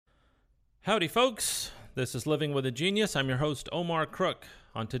Howdy, folks. This is Living with a Genius. I'm your host, Omar Crook.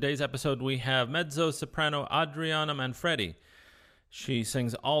 On today's episode, we have mezzo-soprano Adriana Manfredi. She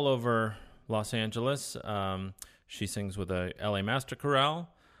sings all over Los Angeles. She sings with the LA Master Chorale,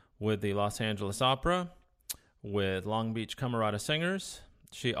 with the Los Angeles Opera, with Long Beach Camerata Singers.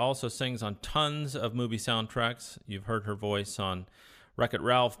 She also sings on tons of movie soundtracks. You've heard her voice on Wreck-It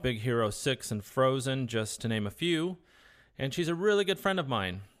Ralph, Big Hero 6, and Frozen, just to name a few. And she's a really good friend of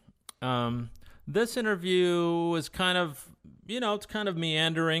mine. This interview is kind of, it's kind of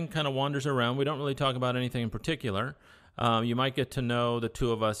meandering, kind of wanders around. We don't really talk about anything in particular. You might get to know the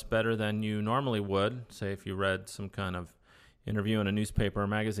two of us better than you normally would, say if you read some kind of interview in a newspaper or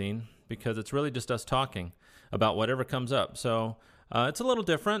magazine, because it's really just us talking about whatever comes up. So it's a little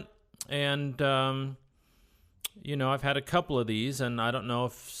different, and, I've had a couple of these, and I don't know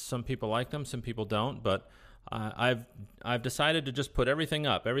if some people like them, some people don't, but I've decided to just put everything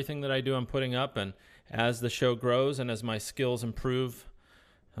up. Everything that I do, I'm putting up, and as the show grows and as my skills improve,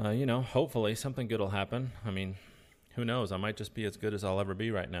 hopefully something good will happen. I mean, who knows? I might just be as good as I'll ever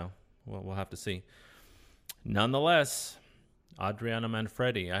be right now. Well, we'll have to see. Nonetheless, Adriana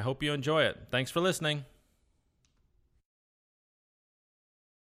Manfredi, I hope you enjoy it. Thanks for listening.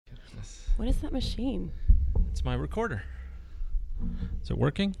 What is that machine? It's my recorder. Is it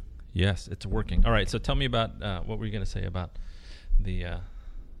working? Yes, it's working. All right, so tell me about what were you going to say about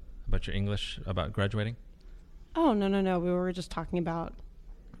about your English, about graduating? Oh, no. We were just talking about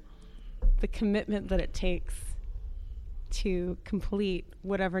the commitment that it takes to complete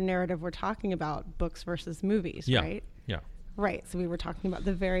whatever narrative we're talking about, books versus movies, right? Yeah. Right. So we were talking about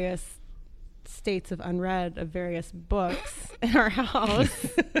the various states of unread of various books in our house,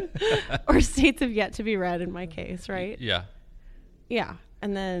 or states of yet to be read in my case, right? Yeah. Yeah.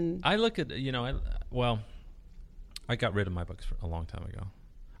 And then I look at, I got rid of my books a long time ago.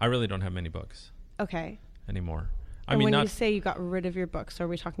 I really don't have many books. Okay. Anymore. When you say you got rid of your books, are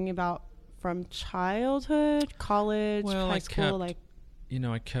we talking about from childhood, college, high school? I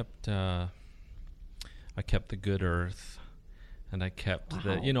kept The Good Earth, and I kept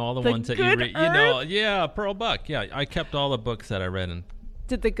all the ones that you read. Pearl Buck. Yeah, I kept all the books that I read. And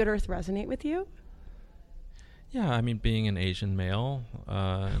did The Good Earth resonate with you? Yeah, I mean, being an Asian male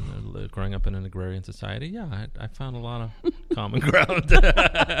and growing up in an agrarian society, I found a lot of common ground.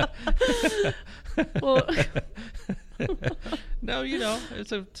 Well, no,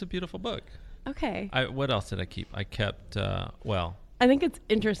 it's a beautiful book. Okay. What else did I keep? I kept, I think it's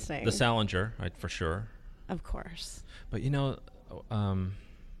interesting. The Salinger, for sure. Of course. But, have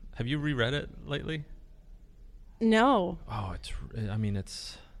you reread it lately? No. Oh, it's.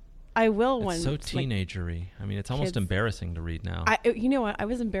 I will it's one. So teenagery. It's almost embarrassing to read now. You know what? I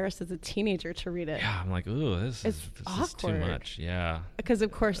was embarrassed as a teenager to read it. Yeah, I'm like, ooh, this is too much. Yeah. Because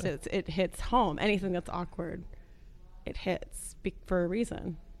of course it hits home. Anything that's awkward, it hits for a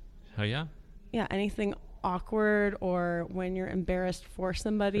reason. Oh yeah. Yeah, anything awkward or when you're embarrassed for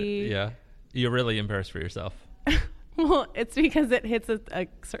somebody. Yeah, you're really embarrassed for yourself. Well, it's because it hits a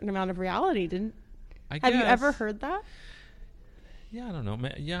certain amount of reality. Have you ever heard that? Yeah, I don't know.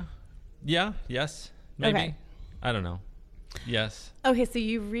 Yes, maybe. Okay. I don't know. Yes. Okay, so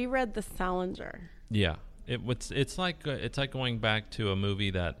you reread The Salinger. Yeah, it's like going back to a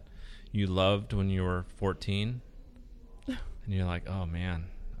movie that you loved when you were 14, and you're like, oh man,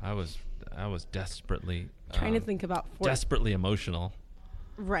 I was desperately trying to think about desperately emotional.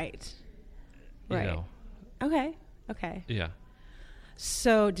 Right. Okay. Yeah.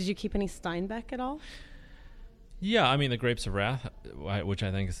 So, did you keep any Steinbeck at all? Yeah, The Grapes of Wrath, which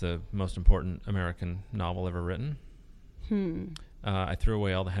I think is the most important American novel ever written. I threw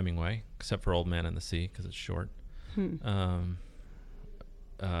away all the Hemingway, except for Old Man and the Sea, because it's short.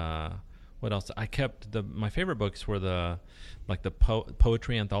 What else? I kept my favorite books were the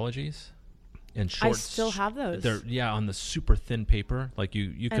poetry anthologies and short. I still have those. They're on the super thin paper. Like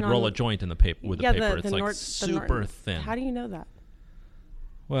you could roll a joint in the paper with the paper. It's super thin. How do you know that?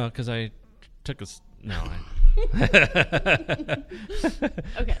 Well, because I took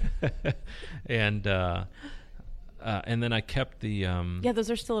Okay. And then I kept the those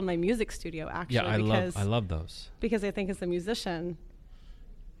are still in my music studio actually. Yeah, I love those. Because I think as a musician,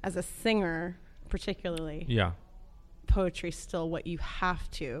 as a singer particularly, poetry's still what you have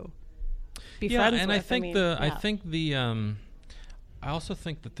to be friends with. And I also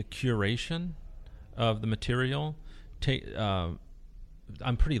think that the curation of the material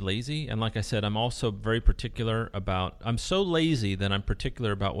I'm pretty lazy, and like I said, I'm also very particular I'm so lazy that I'm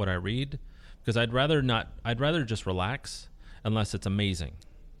particular about what I read, because I'd rather just relax unless it's amazing.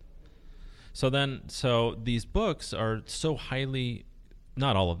 So these books are so highly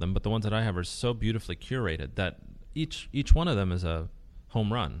not all of them, but the ones that I have are so beautifully curated that each one of them is a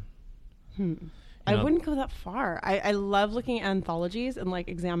home run. I wouldn't go that far. I love looking at anthologies and like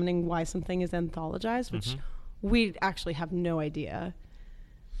examining why something is anthologized, which we actually have no idea.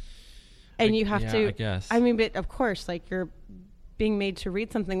 And you have to, I guess. I mean, but of course, like you're being made to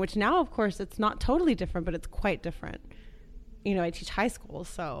read something, which now, of course, it's not totally different, but it's quite different. You know, I teach high school,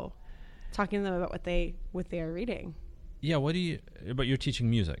 so talking to them about what they are reading. Yeah, but you're teaching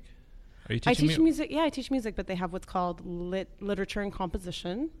music. Are you teaching I teach music. Yeah, I teach music, but they have what's called literature and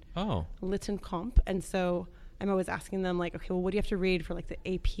composition. Oh. Lit and comp. And so I'm always asking them like, okay, well, what do you have to read for like the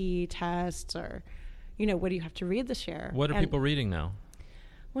AP tests, or, you know, what do you have to read this year? What are people reading now?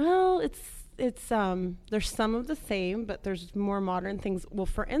 Well, it's there's some of the same, but there's more modern things. Well,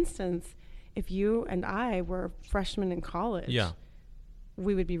 for instance, if you and I were freshmen in college,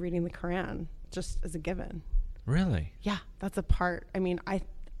 we would be reading the Quran just as a given. Really? Yeah, that's a part. I mean,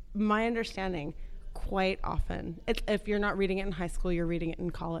 my understanding quite often, if you're not reading it in high school, you're reading it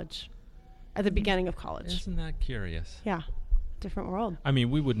in college, at the beginning of college. Isn't that curious? Yeah, different world. I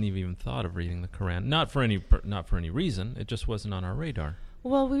mean, we wouldn't have even thought of reading the Quran, not for any reason. It just wasn't on our radar.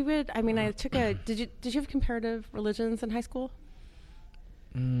 Well, we would. I mean, I took did you have comparative religions in high school?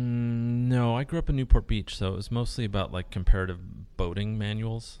 No, I grew up in Newport Beach, so it was mostly about like comparative boating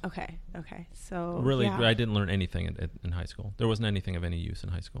manuals. Okay. So really, I didn't learn anything in high school. There wasn't anything of any use in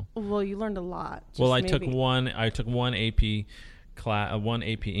high school. Well, you learned a lot. Well, I took one AP class, one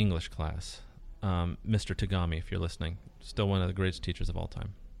AP English class. Mr. Tagami, if you're listening, still one of the greatest teachers of all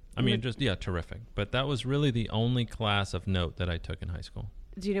time. I mean, terrific. But that was really the only class of note that I took in high school.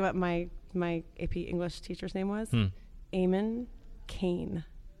 Do you know what my AP English teacher's name was? Eamon Kane.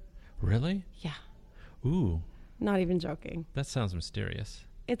 Really? Yeah. Ooh. Not even joking. That sounds mysterious.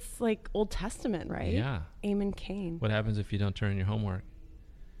 It's like Old Testament, right? Yeah. Eamon Kane. What happens if you don't turn in your homework?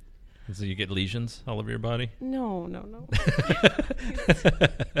 So you get lesions all over your body? No.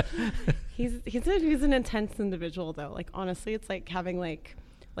 He's an intense individual, though. Like, honestly, it's like having like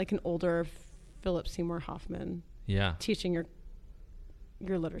an older Philip Seymour Hoffman. Yeah. Teaching your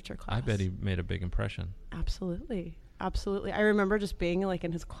literature class. I bet he made a big impression. Absolutely. I remember just being like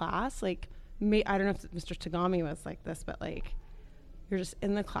in his class, like I don't know if Mr. Tagami was like this, but like you're just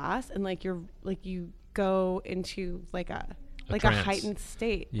in the class and like you go into like a heightened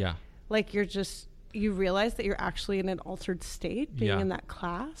state. Yeah. Like you realize that you're actually in an altered state being in that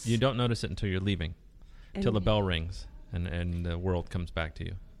class. You don't notice it until you're leaving, until the bell rings and the world comes back to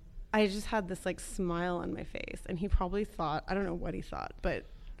you. I just had this like smile on my face, and he probably thought, I don't know what he thought, but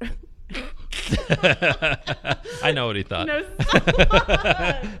I know what he thought. No,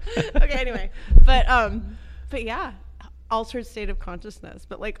 okay, anyway, but yeah, altered state of consciousness,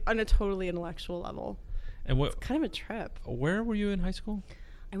 but like on a totally intellectual level. And it's kind of a trip. Where were you in high school?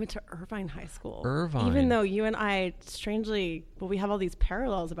 I went to Irvine High School. Irvine. Even though you and I, strangely, we have all these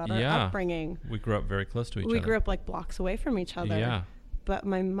parallels about our upbringing. We grew up very close to each other. We grew up like blocks away from each other. Yeah. But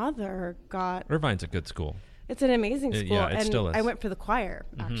my mother got... Irvine's a good school. It's an amazing school. Yeah, it still is. I went for the choir,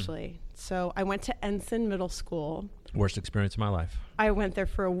 actually. So I went to Ensign Middle School. Worst experience of my life. I went there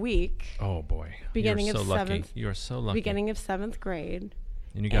for a week. Oh, boy. Beginning You're of so seventh. Lucky. You are so lucky. Beginning of 7th grade.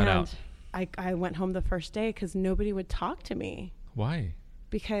 And you got out. I went home the first day because nobody would talk to me. Why?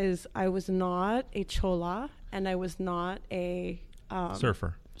 Because I was not a chola and I was not a...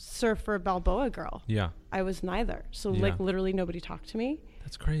 surfer Balboa girl. Yeah. I was neither. So like literally nobody talked to me.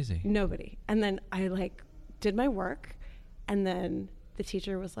 That's crazy. Nobody. And then I like did my work, and then the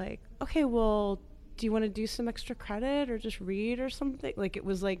teacher was like, okay, well, do you want to do some extra credit or just read or something? Like it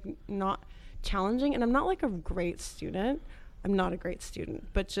was like not challenging. And I'm not like a great student. I'm not a great student,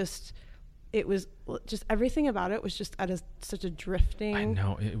 but just it was just everything about it was just at such a drifting. I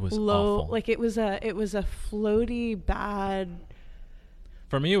know, it was low, awful. Like it was a floaty bad.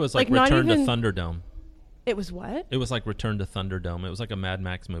 For me, it was like Return to Thunderdome. It was what? It was like Return to Thunderdome. It was like a Mad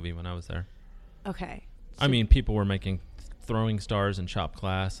Max movie when I was there. Okay. I mean, people were making throwing stars in shop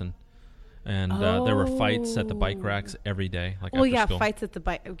class, and there were fights at the bike racks every day. Like after school. Fights at the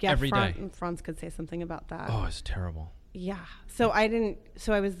bike. Yeah, every day. Franz could say something about that. Oh, it's terrible. Yeah. So I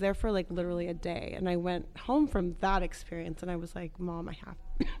was there for like literally a day, and I went home from that experience, and I was like, Mom,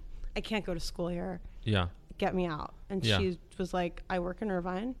 I can't go to school here. Yeah. Get me out. And she was like, I work in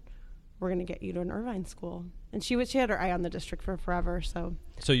Irvine. We're going to get you to an Irvine school. And she had her eye on the district for forever. So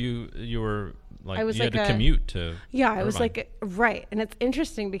you were like, you had to commute to Irvine. I was like, right. And it's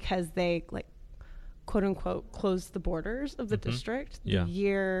interesting because they like, quote unquote, closed the borders of the district. The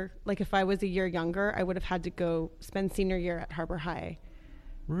year, like if I was a year younger, I would have had to go spend senior year at Harbor High.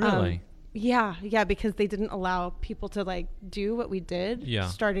 Really? Yeah, because they didn't allow people to like do what we did. Yeah.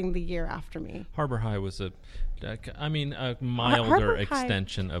 Starting the year after me. Harbor High was a milder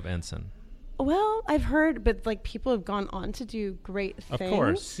extension of Ensign. Well, I've heard, but like people have gone on to do great things. Of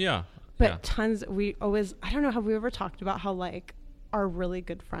course, yeah. But tons. I don't know. Have we ever talked about how like our really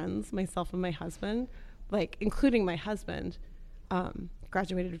good friends, myself and my husband, like including my husband,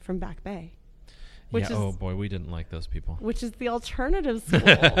 graduated from Back Bay. Oh boy, we didn't like those people. Which is the alternative school.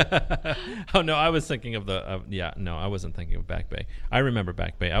 Oh no, I was thinking of I wasn't thinking of Back Bay. I remember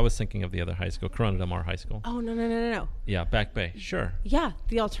Back Bay. I was thinking of the other high school, Corona Del Mar High School. Oh no. Yeah, Back Bay, sure. Yeah,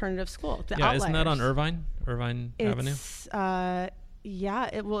 the alternative school. The Outliers. Isn't that on Irvine Avenue?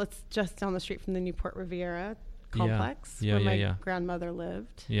 It's just down the street from the Newport Riviera complex where my grandmother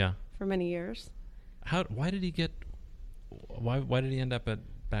lived. Yeah. For many years. Why did he end up at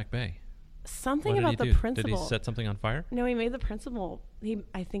Back Bay? Something about the principal. Did he set something on fire? No, he made the principal.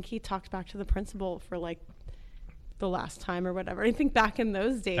 I think he talked back to the principal for like the last time or whatever. I think back in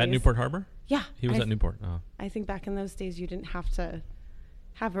those days. At Newport Harbor? Yeah. He was at Newport. Oh. I think back in those days you didn't have to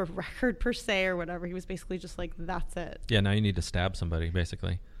have a record per se or whatever. He was basically just like, that's it. Yeah, now you need to stab somebody,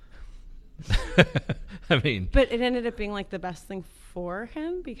 basically. I mean. But it ended up being like the best thing for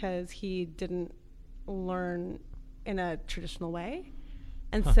him because he didn't learn in a traditional way.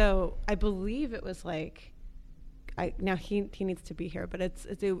 And so I believe it was like, now he needs to be here, but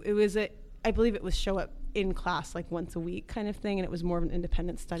I believe it was show up in class like once a week kind of thing, and it was more of an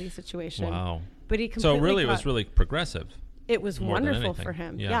independent study situation. Wow. But he completely it was really progressive. It was wonderful for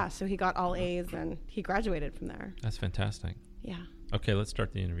him. Yeah. So he got all A's and he graduated from there. That's fantastic. Yeah. Okay, let's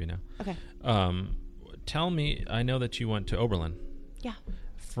start the interview now. Okay. Tell me, I know that you went to Oberlin. Yeah.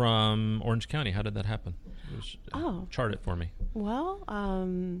 From Orange County. How did that happen? Chart it for me. Well,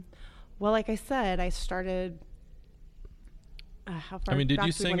 like I said, I started. How far? Did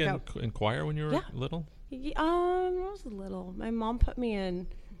you sing in choir when you were little? I was little. My mom put me in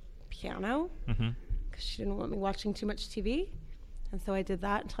piano because she didn't want me watching too much TV, and so I did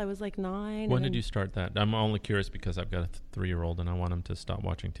that until I was like 9. When did you start that? I'm only curious because I've got a 3-year-old and I want him to stop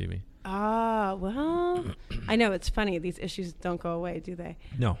watching TV. Well, I know it's funny. These issues don't go away, do they?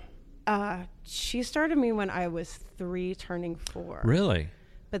 No. She started me when I was 3, turning 4. Really?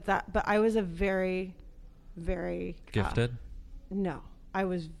 But I was a very, very gifted. No, I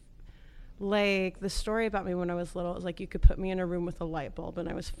was like the story about me when I was little is like you could put me in a room with a light bulb and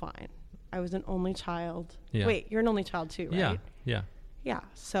I was fine. I was an only child. Yeah. Wait, you're an only child too, right? Yeah.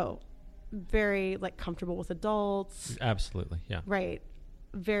 So very like comfortable with adults. Absolutely. Yeah. Right.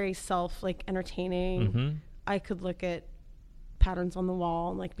 Very entertaining. I could look at patterns on the wall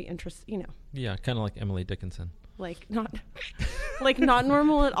and like be interested, Yeah, kind of like Emily Dickinson. Like not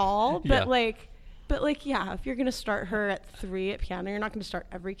normal at all, but if you're gonna start her at 3 at piano, you're not gonna start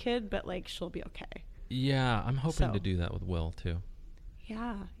every kid, but like she'll be okay. Yeah, I'm hoping to do that with Will too.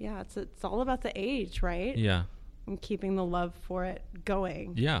 Yeah, it's all about the age, right? Yeah, and keeping the love for it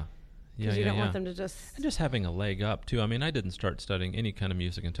going. Yeah. Because you don't want them to just... And just having a leg up, too. I mean, I didn't start studying any kind of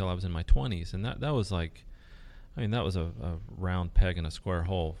music until I was in my 20s. And that was like... that was a round peg in a square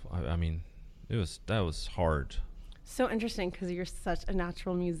hole. That was hard. So interesting, because you're such a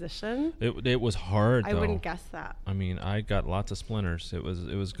natural musician. It was hard, though. I wouldn't guess that. I got lots of splinters. It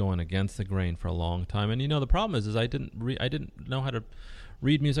was going against the grain for a long time. And, the problem is I didn't know how to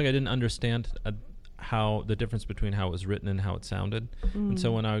read music. I didn't understand... how the difference between how it was written and how it sounded. And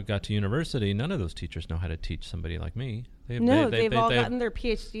so when I got to university, none of those teachers know how to teach somebody like me. They've all gotten their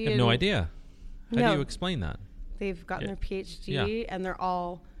PhD. I have no idea. How do you explain that? They've gotten their PhD and they're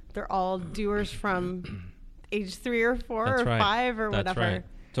all doers from age 3 or 4 or 5 or whatever. That's right.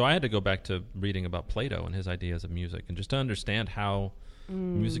 So I had to go back to reading about Plato and his ideas of music and just to understand how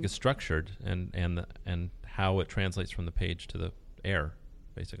music is structured and how it translates from the page to the air,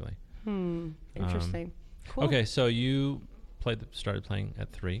 basically. Interesting. Cool. Okay, so you started playing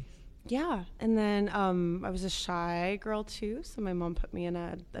at 3. Yeah, and then I was a shy girl too, so my mom put me in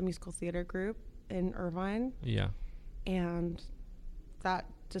a musical theater group in Irvine. Yeah. And that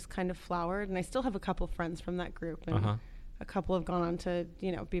just kind of flowered, and I still have a couple of friends from that group, and a couple have gone on to,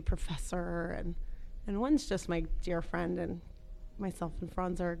 be a professor, and one's just my dear friend, and myself and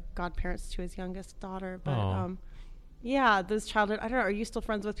Franz are godparents to his youngest daughter, but yeah, those childhood. I don't know. Are you still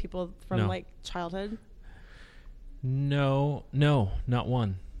friends with people from like childhood? No, not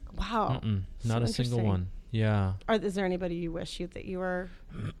one. Wow, not a single one. Yeah. Is there anybody you wish that you were?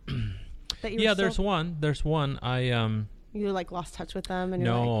 There's one. You like lost touch with them, and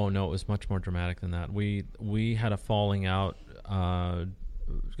no, it was much more dramatic than that. We had a falling out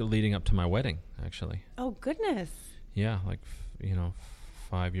leading up to my wedding, actually. Oh goodness. Yeah,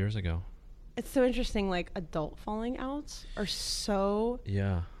 5 years ago. It's so interesting. Like adult falling outs are so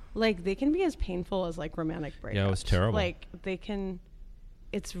Yeah. like they can be as painful as like romantic breakups. Yeah, it was terrible. Like they can.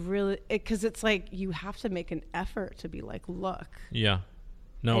 It's really because it's like you have to make an effort to be like, look. Yeah.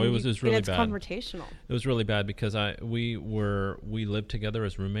 No, it was really it's bad. Confrontational. It was really bad because we lived together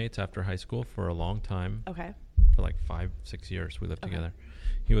as roommates after high school for a long time. Okay. For like 5-6 years we lived together.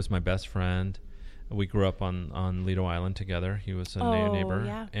 He was my best friend. We grew up on Lido Island together. He was a neighbor.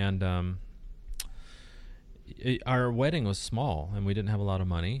 Yeah. And our wedding was small and we didn't have a lot of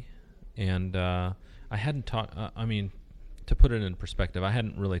money. And I hadn't talked, to put it in perspective, I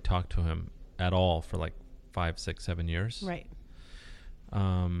hadn't really talked to him at all for like 5, 6, 7 years. Right.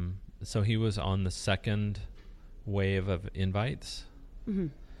 So he was on the second wave of invites. Mm-hmm.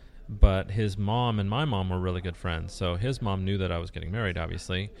 But his mom and my mom were really good friends. So his mom knew that I was getting married,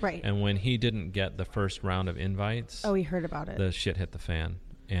 obviously. Right. And when he didn't get the first round of invites... Oh, he heard about it. The shit hit the fan.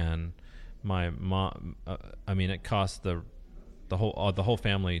 And my mom... it cost the whole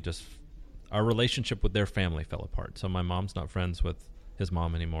family just... Our relationship with their family fell apart. So my mom's not friends with his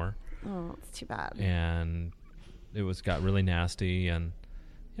mom anymore. Oh, it's too bad. And it got really nasty. And,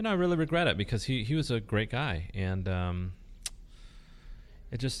 I really regret it because he was a great guy. And...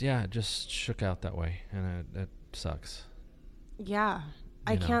 It just shook out that way, and it sucks. Yeah,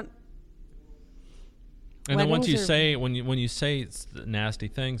 I can't. And then once you say when you say nasty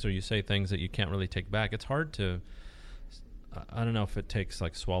things or you say things that you can't really take back, it's hard to. I don't know if it takes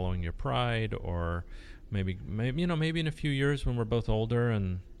like swallowing your pride, or maybe in a few years when we're both older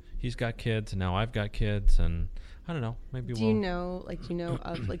and he's got kids and now I've got kids and. I don't know. Maybe do you know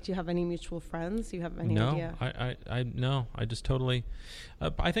do you have any mutual friends? Do you have any idea? No. I just totally.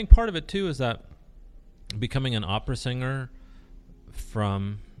 I think part of it too is that becoming an opera singer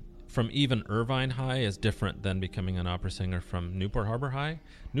from even Irvine High is different than becoming an opera singer from Newport Harbor High.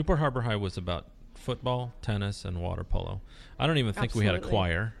 Newport Harbor High was about football, tennis, and water polo. I don't even think we had a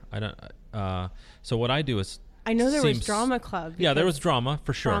choir. I don't. So what I do is. I know there was drama club. Yeah, there was drama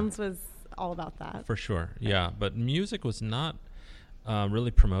for sure. Franz was all about that. For sure, yeah. But music was not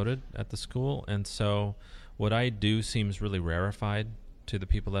really promoted at the school, and so what I do seems really rarefied to the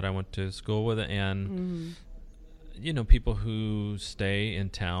people that I went to school with, and people who stay in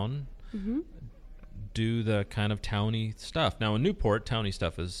town do the kind of towny stuff. Now in Newport, towny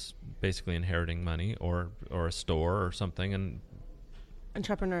stuff is basically inheriting money or a store or something, and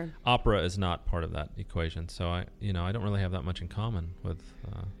entrepreneur. Opera is not part of that equation. So I don't really have that much in common with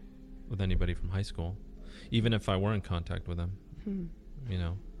anybody from high school, even if I were in contact with them.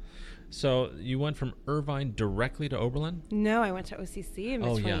 So you went from Irvine directly to Oberlin? No, I went to OCC in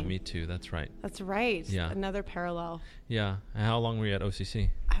between. Oh yeah, me too. That's right. That's right. Yeah. Another parallel. Yeah. And how long were you at OCC?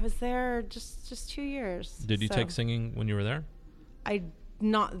 I was there just 2 years. Did you take singing when you were there?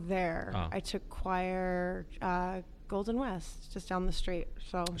 Not there. Oh. I took choir, Golden West, just down the street.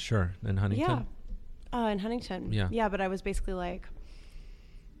 So sure, in Huntington. Yeah. In Huntington. Yeah. Yeah, but I was basically like.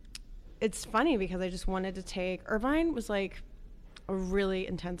 It's funny because I just wanted to take Irvine was like a really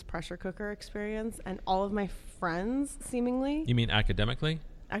intense pressure cooker experience, and all of my friends seemingly. You mean academically?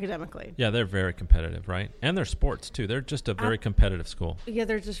 Academically. Yeah, they're very competitive, right? And their sports too. They're just a very competitive school. Yeah,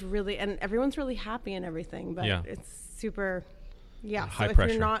 they're just really, and everyone's really happy and everything, but it's super. Yeah, high so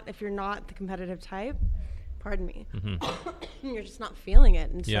pressure. if you're not the competitive type, pardon me, Mm-hmm. you're just not feeling it,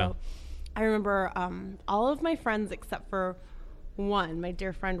 and Yeah. so I remember all of my friends except for one, my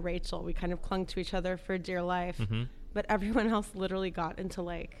dear friend Rachel, we kind of clung to each other for dear life, but everyone else literally got into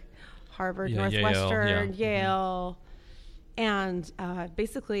like Harvard, Northwestern, Yale, and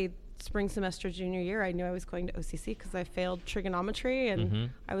basically spring semester junior year, I knew I was going to OCC because I failed trigonometry, and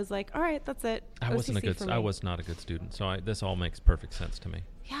I was like, all right, that's it. I was not a good student, so this all makes perfect sense to me.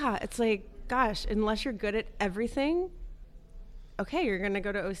 Yeah, it's like, gosh, unless you're good at everything, okay, you're gonna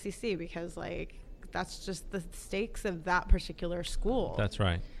go to OCC because like that's just the stakes of that particular school. That's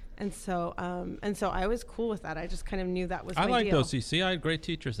right. And so I was cool with that. I just kind of knew that was. I my liked deal. OCC. I had great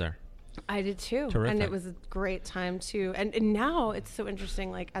teachers there. I did too. Terrific. And it was a great time too. And now it's so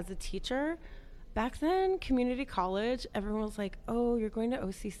interesting. Like as a teacher, back then, community college, everyone was like, "Oh, you're going to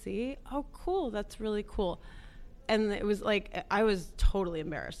OCC? Oh, cool. That's really cool." And it was like I was totally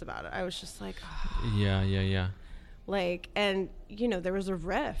embarrassed about it. I was just like, oh. Yeah. Like, and there was a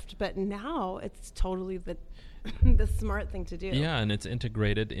rift, but now it's totally the smart thing to do. Yeah, and it's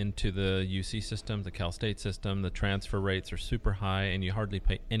integrated into the UC system, the Cal State system. The transfer rates are super high, and you hardly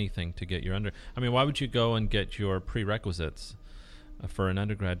pay anything to get your I mean, why would you go and get your prerequisites for an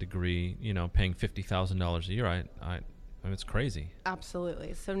undergrad degree? Paying $50,000 a year. I mean, it's crazy.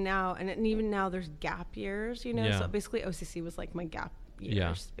 Absolutely. So now, and even now, there's gap years. Yeah. So basically, OCC was like my gap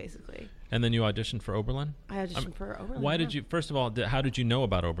years, basically. And then you auditioned for Oberlin? I auditioned for Oberlin. Why did you, first of all, how did you know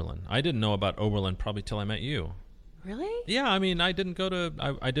about Oberlin? I didn't know about Oberlin probably till I met you. Really? Yeah, I mean, I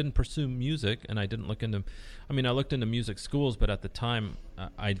didn't pursue music, and I didn't look into, I looked into music schools, but at the time,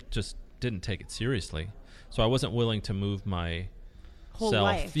 I just didn't take it seriously. So I wasn't willing to move my whole self,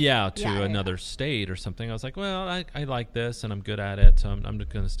 life. to another state or something. I was like, well, I like this, and I'm good at it, so I'm just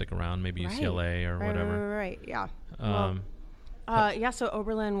going to stick around, maybe UCLA or whatever. Right, yeah. So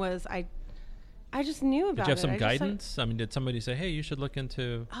Oberlin was, I just knew about it. Did you have some guidance? Did somebody say, hey, you should look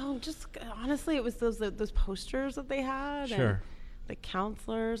into... Oh, just honestly, it was those posters that they had. Sure. And the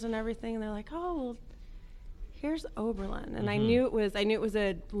counselors and everything. And they're like, oh, well, here's Oberlin. And I knew it was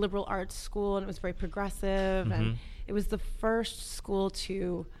a liberal arts school, and it was very progressive. And it was the first school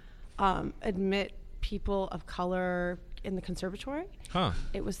to admit people of color in the conservatory. Huh.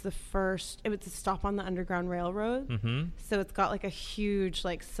 It was the stop on the Underground Railroad. So it's got like a huge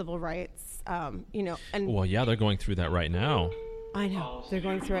civil rights, and well, yeah, they're going through that right now. I know they're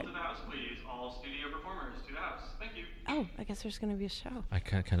going through it. To the house, please. All studio performers to the house. Thank you. Oh, I guess there's going to be a show. I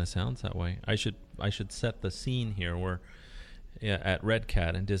kind of sounds that way. I should set the scene here. We're at Red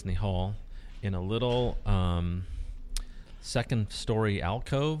Cat in Disney Hall in a little second story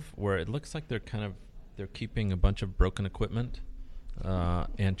alcove where it looks like they're keeping a bunch of broken equipment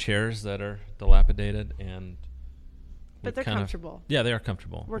and chairs that are dilapidated, but they're comfortable. Yeah, they are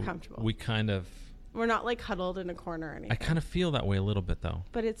comfortable. We're comfortable. We're not huddled in a corner or anything. I kind of feel that way a little bit though.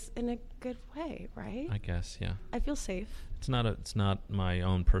 But it's in a good way, right? I guess, yeah. I feel safe. It's not my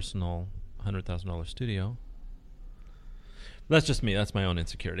own personal $100,000 studio. That's just me. That's my own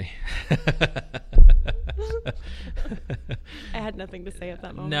insecurity. I had nothing to say at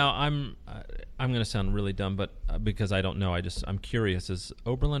that moment. Now I'm going to sound really dumb, but because I don't know, I'm curious. Is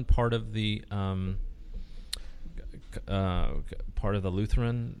Oberlin part of the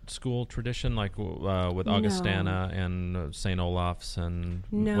Lutheran school tradition, like with Augustana and St. Olaf's and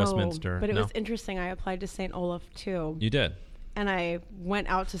Westminster? But it was interesting. I applied to St. Olaf too. You did. And I went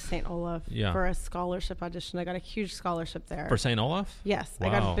out to St. Olaf for a scholarship audition. I got a huge scholarship there. For St. Olaf? Yes. Wow. I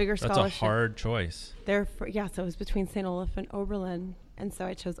got a bigger scholarship. That's a hard choice. So it was between St. Olaf and Oberlin. And so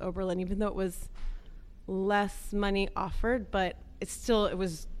I chose Oberlin, even though it was less money offered, but it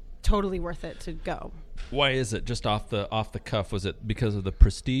was totally worth it to go. Why is it? Just off the cuff, was it because of the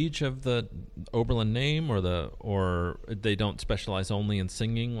prestige of the Oberlin name, or they don't specialize only in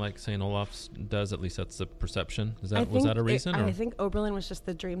singing like St. Olaf's does? At least that's the perception. Was that a reason? I think Oberlin was just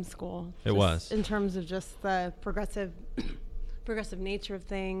the dream school. It was in terms of just the progressive nature of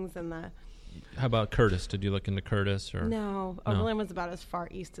things and the. How about Curtis? Did you look into Curtis or no? Oberlin was about as far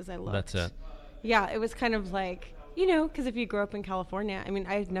east as I looked. That's it. Yeah, it was kind of like because if you grew up in California,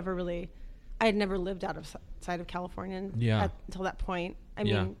 I had never lived outside of California until that point. I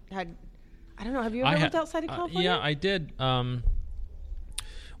don't know. Have you ever lived outside of California? Yeah, I did. When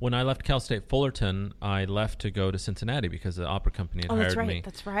I left Cal State Fullerton, I left to go to Cincinnati because the opera company had hired me.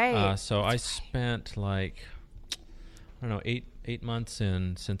 That's right. So I spent 8 months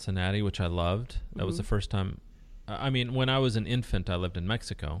in Cincinnati, which I loved. That was the first time. When I was an infant, I lived in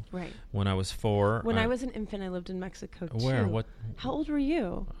Mexico. Right. When I was 4. When I was an infant, I lived in Mexico too. Where? What? How old were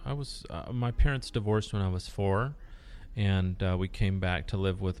you? I was. My parents divorced when I was 4, and we came back to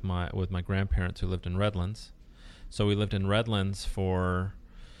live with my grandparents who lived in Redlands. So we lived in Redlands for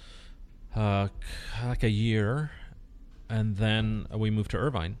like a year, and then we moved to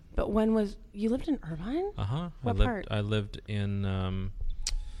Irvine. But you lived in Irvine? What part? I lived in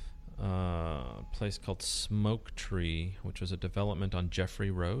a place called Smoke Tree, which was a development on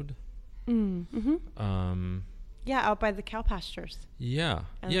Jeffrey Road. Out by the cow pastures. Yeah.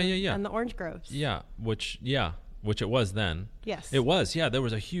 And the orange groves. Yeah, which it was then. Yes. It was, yeah. There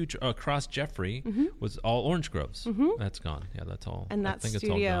was a huge, across Jeffrey was all orange groves. That's gone. Yeah, that's all. And that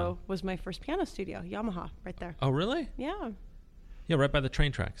studio was my first piano studio, Yamaha, right there. Oh, really? Yeah. Yeah, right by the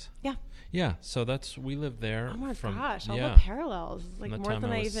train tracks. Yeah. Yeah, so we lived there. Oh my gosh, all the parallels. Like from the more time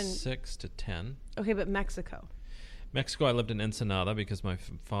than I I was even... 6 to 10. Okay, but Mexico, I lived in Ensenada because my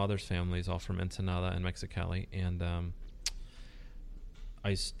father's family is all from Ensenada and Mexicali, and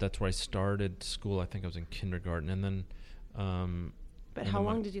that's where I started school. I think I was in kindergarten, and then. But how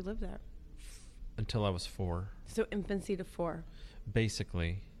long did you live there? Until I was 4. So infancy to 4.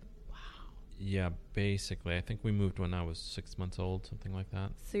 Basically. Wow. Yeah, basically. I think we moved when I was 6 months old, something like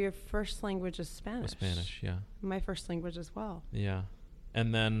that. So your first language is Spanish. Was Spanish, yeah. My first language as well. Yeah.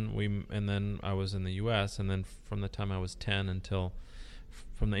 And then I was in the U.S., and then from the time I was 10 until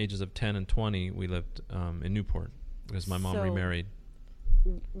from the ages of 10 and 20, we lived in Newport because my mom remarried.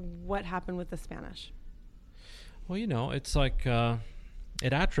 What happened with the Spanish? Well, it's like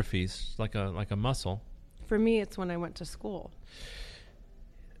It atrophies like a muscle. For me, it's when I went to school.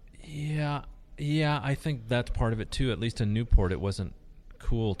 Yeah, I think that's part of it too. At least in Newport, it wasn't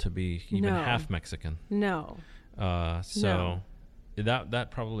cool to be even half Mexican. No. So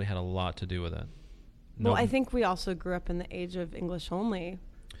that probably had a lot to do with it. Well, I think we also grew up in the age of English only,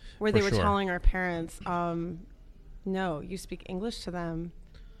 where they were telling our parents, no, you speak English to them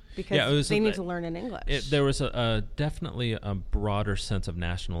because they need to learn in English. There was definitely a broader sense of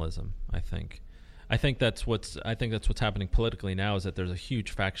nationalism, I think. I think that's what's happening politically now, is that there's a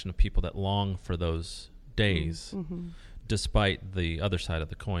huge faction of people that long for those days, despite the other side of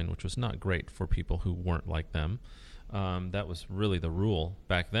the coin, which was not great for people who weren't like them. That was really the rule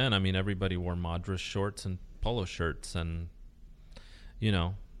back then. I mean, everybody wore Madras shorts and polo shirts, and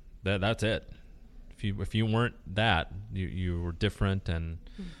that's it. If you weren't that, you were different, and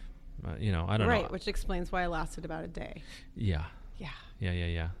I don't know. Right, which explains why I lasted about a day. Yeah.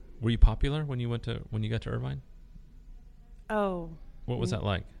 Were you popular when you got to Irvine? Oh. What was that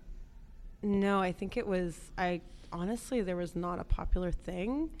like? No, I think it was. Honestly, there was not a popular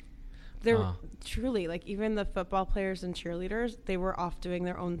thing. Truly, like, even the football players and cheerleaders, they were off doing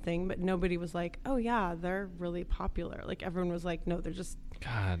their own thing, but nobody was like, oh yeah, they're really popular. Like, everyone was like, no, they're just.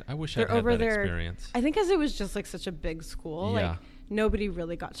 God, I wish I'd had that experience. I think because it was just like such a big school, like nobody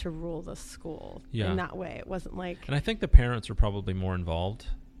really got to rule the school in that way. It wasn't like. And I think the parents were probably more involved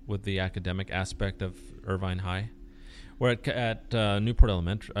with the academic aspect of Irvine High, where at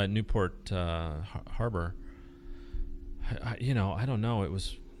Newport Harbor, I don't know. It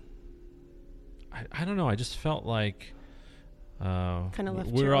was. I don't know. I just felt like kind of left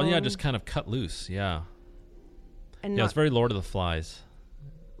we were all just kind of cut loose. Yeah. And it's very Lord of the Flies.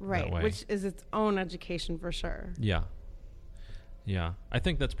 Right, which is its own education for sure. Yeah. I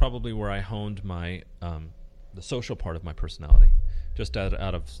think that's probably where I honed my the social part of my personality, just out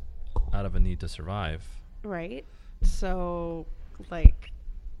of a need to survive. Right. So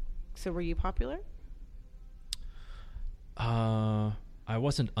were you popular? I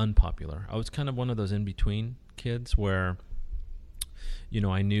wasn't unpopular. I was kind of one of those in between kids where,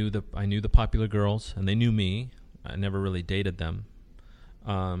 I knew the popular girls and they knew me. I never really dated them.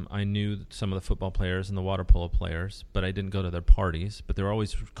 I knew some of the football players and the water polo players, but I didn't go to their parties. But they were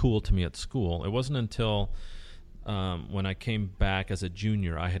always cool to me at school. It wasn't until when I came back as a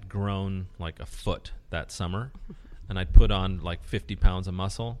junior, I had grown like a foot that summer, and I'd put on like 50 pounds of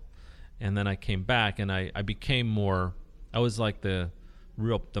muscle. And then I came back and I became more. I was like the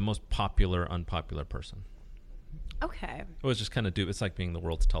most popular, unpopular person. Okay. It was just kind of it's like being the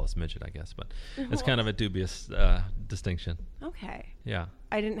world's tallest midget, I guess, but it's kind of a dubious distinction. Okay. Yeah.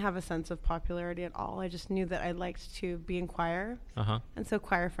 I didn't have a sense of popularity at all. I just knew that I liked to be in choir. And so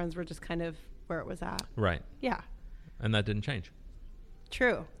choir friends were just kind of where it was at. Right. Yeah. And that didn't change.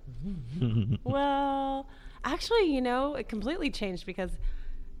 True. Well, actually, it completely changed because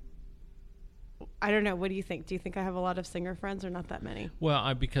I don't know. What do you think? Do you think I have a lot of singer friends or not that many?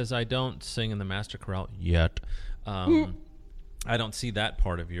 Well, because I don't sing in the master chorale yet. I don't see that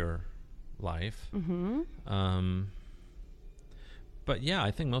part of your life. But yeah,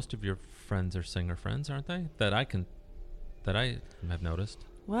 I think most of your friends are singer friends, aren't they? That I have noticed.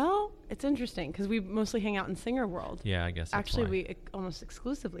 Well, it's interesting because we mostly hang out in Singer World. Yeah, I guess. Actually, we almost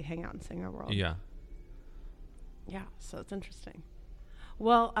exclusively hang out in Singer World. Yeah. Yeah, so it's interesting.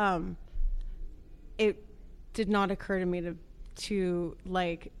 Well, it did not occur to me to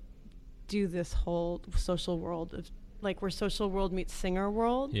like do this whole social world of like where social world meets Singer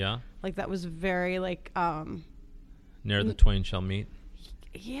World. Yeah. Like that was very like ne'er the twain shall meet.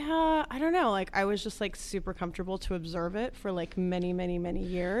 Yeah, I don't know. Like I was just like super comfortable to observe it for like many, many, many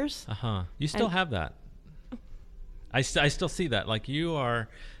years. You still have that. I still see that. Like you are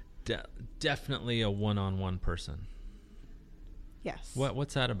definitely a one-on-one person. Yes.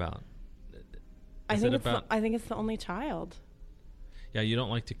 What's that about? I think it's the only child. Yeah, you don't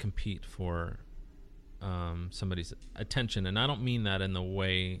like to compete for somebody's attention, and I don't mean that in the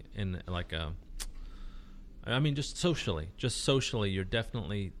way in like a. I mean, just socially, you're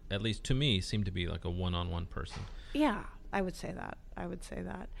definitely, at least to me, seem to be like a one-on-one person. Yeah, I would say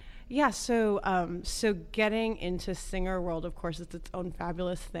that. Yeah, so getting into Singer World, of course, it's its own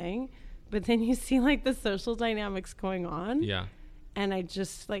fabulous thing, but then you see like the social dynamics going on. Yeah. And I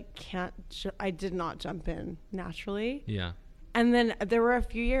just like I did not jump in naturally. Yeah. And then there were a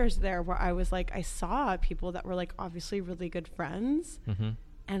few years there where I was like, I saw people that were like obviously really good friends.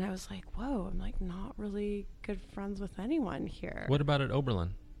 And I was like, whoa, I'm like not really good friends with anyone here. What about at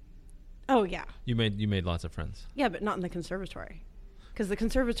Oberlin? Oh yeah. You made lots of friends. Yeah, but not in the conservatory. Because the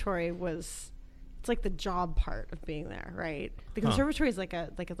conservatory was it's like the job part of being there, right? The conservatory is like a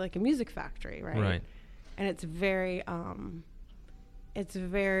music factory, right? Right. And it's very it's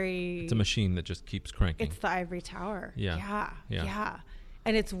a machine that just keeps cranking. It's the ivory tower. Yeah. Yeah.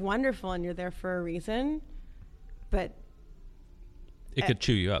 And it's wonderful, and you're there for a reason, but it could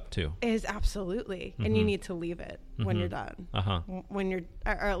chew you up too. It is absolutely. And you need to leave it when you're done. When you're,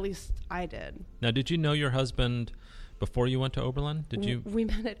 or at least I did. Now, did you know your husband before you went to Oberlin? Did you? We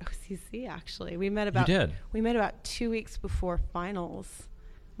met at OCC, actually. We met about 2 weeks before finals.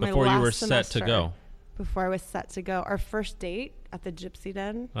 Before you were set to go. Before I was set to go. Our first date at the Gypsy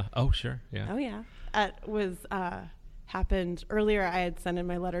Den. Oh, sure. Yeah. Oh, yeah. Happened earlier. I had sent in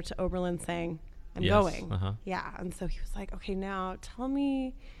my letter to Oberlin saying, I'm going. Yeah. And so he was like, okay, now tell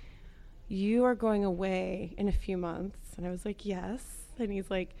me, you are going away in a few months. And I was like, yes. And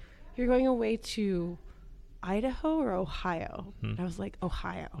he's like, you're going away to Idaho or Ohio? And I was like,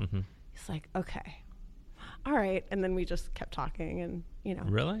 Ohio. He's like, okay. All right. And then we just kept talking, and, you know.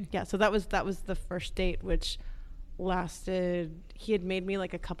 Really? Yeah. So that was the first date, which lasted, he had made me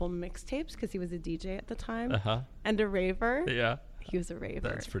like a couple mixtapes because he was a DJ at the time and a raver. Yeah. He was a raver.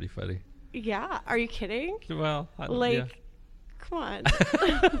 That's pretty funny. Yeah. Are you kidding? Well, come on.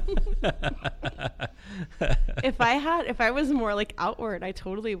 If I was more like outward, I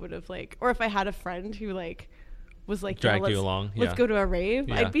totally would have or if I had a friend who was like, dragged you along. Let's go to a rave.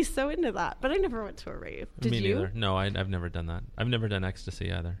 Yeah. I'd be so into that. But I never went to a rave. Did you? Me neither. No, I've never done that. I've never done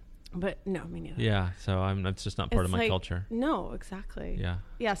ecstasy either. But no, me neither. Yeah, so it's just not part of my culture. No, exactly. Yeah.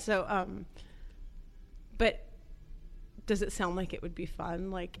 Yeah. So, but does it sound like it would be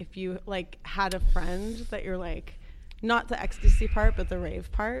fun? Like if you had a friend that you're not the ecstasy part, but the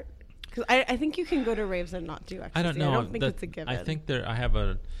rave part? Because I think you can go to raves and not do ecstasy. I don't know. I don't think it's a given. I think I have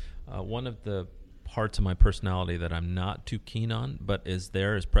one of the parts of my personality that I'm not too keen on, but is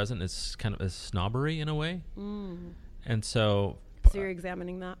present, is kind of snobbery in a way. And so you're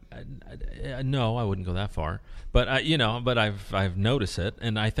examining that? No, I wouldn't go that far. But I've noticed it,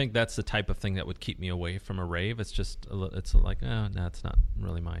 and I think that's the type of thing that would keep me away from a rave. It's just it's like, oh, no, it's not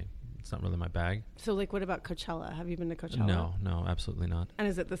really my bag. So what about Coachella? Have you been to Coachella? No, absolutely not. And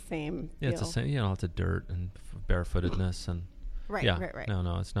is it the same? Yeah, it's the same. Lots of dirt and barefootedness and right.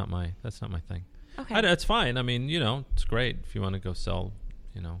 No, that's not my thing. Okay, it's fine. I mean, it's great if you want to go sell.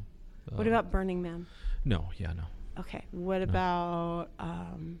 What about Burning Man? No. Okay. What about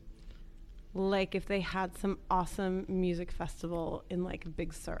if they had some awesome music festival in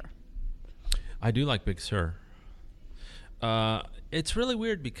Big Sur? I do like Big Sur. It's really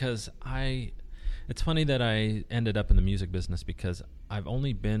weird because it's funny that I ended up in the music business because I've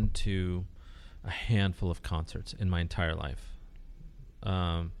only been to a handful of concerts in my entire life.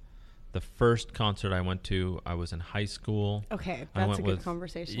 The first concert I went to, I was in high school. Okay, that's a good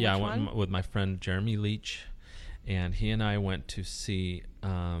conversation. Yeah, I went with my friend Jeremy Leach. And he and I went to see, it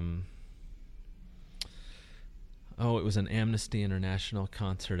was an Amnesty International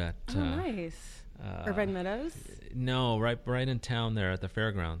concert at... nice. Irvine Meadows? No, right in town there at the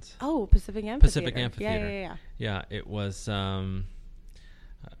fairgrounds. Oh, Pacific Amphitheater. Yeah. Yeah, it was... they're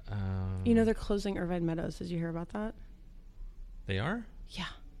closing Irvine Meadows. Did you hear about that? They are? Yeah.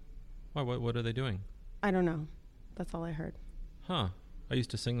 Why, what are they doing? I don't know. That's all I heard. Huh. I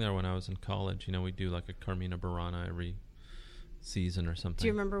used to sing there when I was in college. We do a Carmina Burana every season or something. Do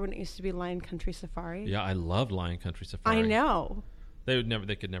you remember when it used to be Lion Country Safari? Yeah, I loved Lion Country Safari. I know. They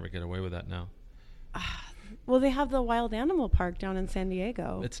could never get away with that now. Well, they have the Wild Animal Park down in San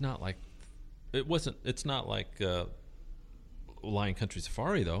Diego. It's not like Lion Country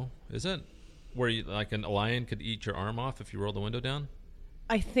Safari though, is it? Where a lion could eat your arm off if you roll the window down?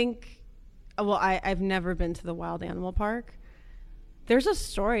 I think, I've never been to the Wild Animal Park. There's a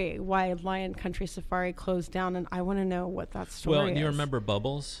story why Lion Country Safari closed down, and I want to know what that story is. Well, you remember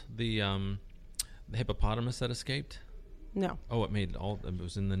Bubbles, the hippopotamus that escaped? No. Oh, it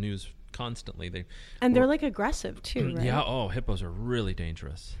was in the news constantly. They're aggressive too, right? Yeah. Oh, hippos are really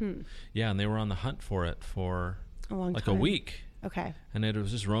dangerous. Yeah, and they were on the hunt for it for a long time. A week. Okay. And it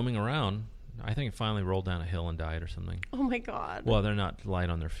was just roaming around. I think it finally rolled down a hill and died or something. Oh my God. Well, they're not light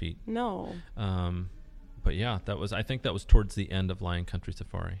on their feet. No. But yeah, I think that was towards the end of Lion Country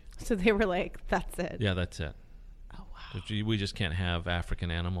Safari. So they were like, that's it. Yeah, that's it. Oh, wow. We just can't have African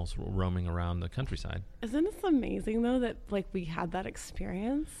animals roaming around the countryside. Isn't this amazing, though, that we had that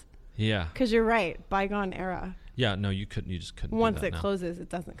experience? Yeah. Because you're right, bygone era. Yeah, no, you just couldn't. Once it closes, it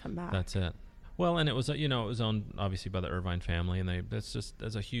doesn't come back. That's it. Well, and it was, it was owned obviously by the Irvine family, and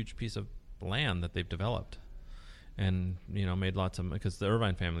there's a huge piece of land that they've developed, and made lots of, because the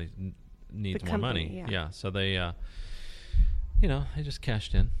Irvine family needs more money. Yeah. So they, they just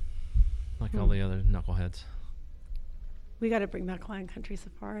cashed in. like all the other knuckleheads. We got to bring back Lion Country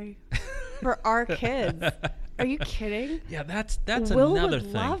Safari for our kids. Are you kidding? Yeah, that's Will another would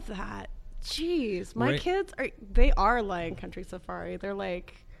thing. love that. Jeez, my Right. kids are Lion Country Safari. They're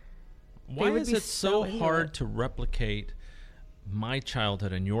like, Why would is be it so into hard it. to replicate my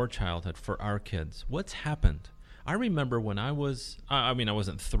childhood and your childhood for our kids? What's happened? I remember when I was, I mean, I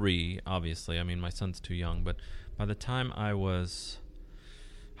wasn't 3, obviously. I mean, my son's too young, but by the time I was,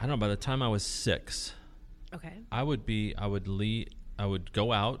 by the time I was 6, Okay. I would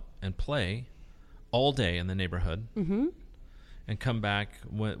go out and play all day in the neighborhood and come back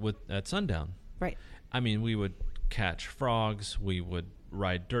at sundown. Right. I mean, we would catch frogs, we would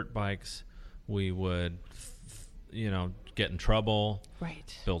ride dirt bikes, we would, get in trouble,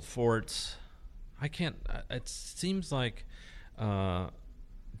 Right. build forts. I can't, it seems like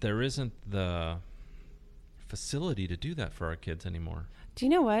there isn't the facility to do that for our kids anymore. Do you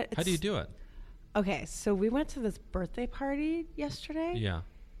know what? How do you do it? Okay, so we went to this birthday party yesterday. Yeah.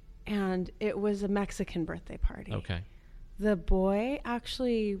 And it was a Mexican birthday party. Okay. The boy,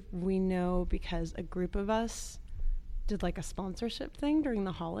 actually, we know because a group of us did like a sponsorship thing during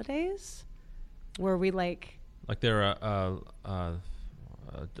the holidays where we like they're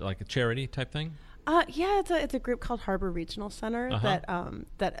like a charity type thing? Yeah, it's a group called Harbor Regional Center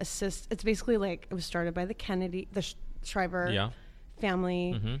that assists. It's basically like it was started by the Shriver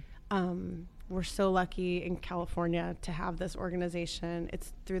family. Mm-hmm. We're so lucky in California to have this organization.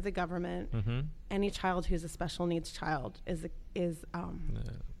 It's through the government. Mm-hmm. Any child who's a special needs child is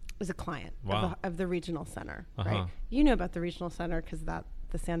a client of the regional center, right? You know about the regional center because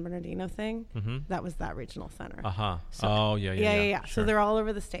the San Bernardino thing, that was that regional center. So, yeah. Sure. So they're all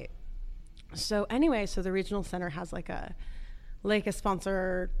over the state. So anyway, the regional center has like a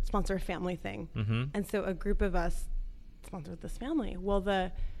sponsor a family thing. Mm-hmm. And so a group of us sponsored this family. Well,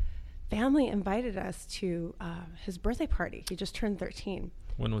 the family invited us to his birthday party. He just turned 13.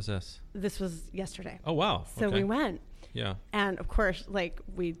 When was this? This was yesterday. Oh, wow. So okay. we went. Yeah. And of course, like,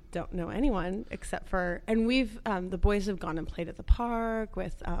 we don't know anyone except for, and we've, the boys have gone and played at the park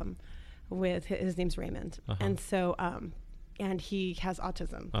with his name's Raymond. And so, and he has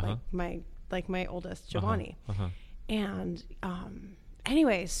autism, like my oldest, Giovanni. And,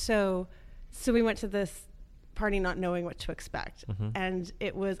 anyway, so we went to this party not knowing what to expect. And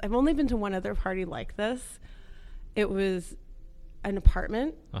I've only been to one other party like this. It was an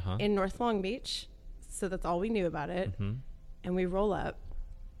apartment in North Long Beach. So that's all we knew about it. And we roll up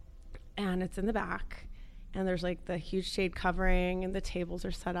and it's in the back and there's like the huge shade covering and the tables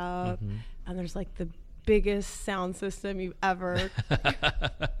are set up and there's like the biggest sound system you've ever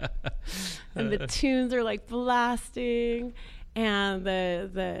and the tunes are like blasting and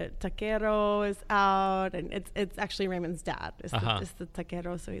the taquero is out and it's actually Raymond's dad it's the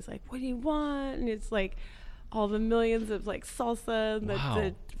taquero. So he's like, what do you want? And it's like all the millions of like salsa and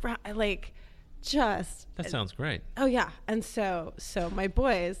that sounds great. Oh yeah. And so my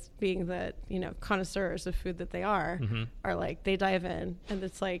boys, being the, connoisseurs of food that they are like, they dive in and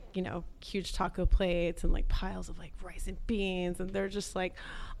it's like, huge taco plates and like piles of like rice and beans. And they're just like,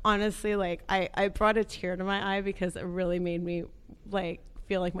 honestly, like I brought a tear to my eye because it really made me like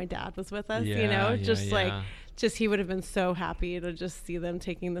feel like my dad was with us, just he would have been so happy to just see them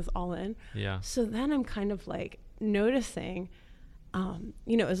taking this all in. Yeah. So then I'm kind of like noticing,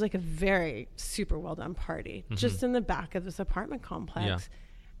 it was like a very super well done party just in the back of this apartment complex.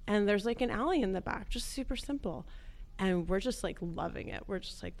 And there's like an alley in the back, just super simple. And we're just like loving it. We're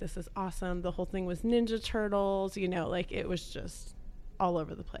just like, this is awesome. The whole thing was Ninja Turtles, like it was just all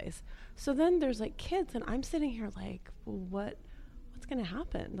over the place. So then there's like kids and I'm sitting here like, well, what's going to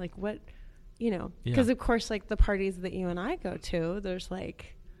happen? Like what, because of course, like the parties that you and I go to, there's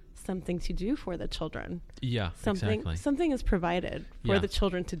like something to do for the children. Yeah, something is provided for the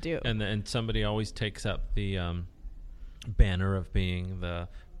children to do. And somebody always takes up the banner of being the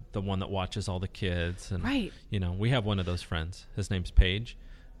one that watches all the kids. And, we have one of those friends. His name's Paige.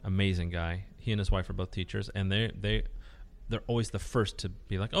 Amazing guy. He and his wife are both teachers. And they're always the first to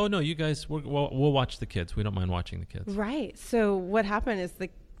be like, oh, no, you guys, we'll watch the kids. We don't mind watching the kids. Right. So what happened is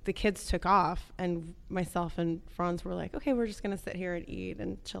the kids took off and myself and Franz were like, okay, we're just going to sit here and eat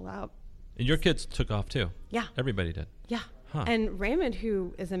and chill out. And your kids took off too. Yeah. Everybody did. Yeah. Huh. And Raymond,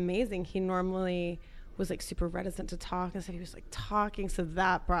 who is amazing, he normally was like super reticent to talk and so he was like talking. So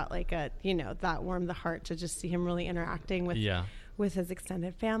that brought like that warmed the heart to just see him really interacting with his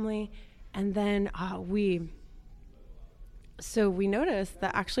extended family. And then we noticed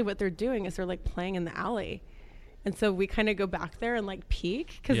that actually what they're doing is they're like playing in the alley. And so we kind of go back there and like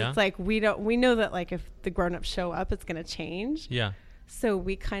peek because it's like we know that like if the grown-ups show up, it's going to change. Yeah. So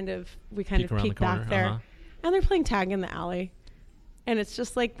we kind of around peek the corner, back there, and they're playing tag in the alley, and it's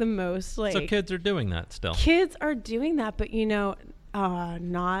just like the most like. So kids are doing that still. Kids are doing that, but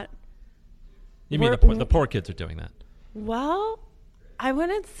not. You mean the poor kids are doing that? Well, I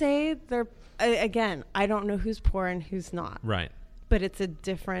wouldn't say they're. Again, I don't know who's poor and who's not. Right. But it's a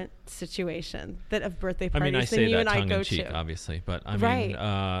different situation that of birthday parties. I mean, I than say you that and I tongue go in cheek, to. obviously, but I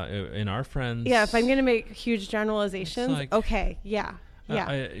Right. mean, in our friends. Yeah, if I'm going to make huge generalizations, like, okay, yeah.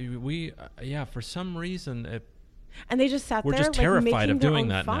 For some reason, and they just sat we're there just like terrified making of their doing own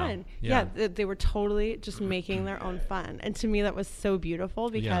that fun. now. Yeah, they were totally just making their own fun. And to me, that was so beautiful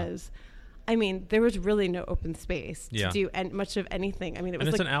because, I mean, there was really no open space to do much of anything. I mean, it was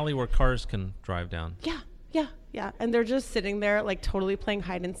and it's like an alley where cars can drive down. Yeah. And they're just sitting there like totally playing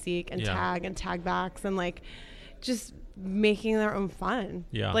hide and seek and tag backs and like just making their own fun.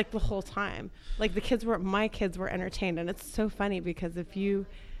 Yeah. Like the whole time. Like my kids were entertained. And it's so funny because the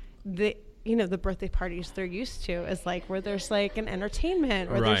birthday parties they're used to is like where there's like an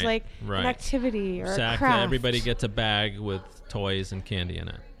entertainment or there's like an activity or a craft. Everybody gets a bag with toys and candy in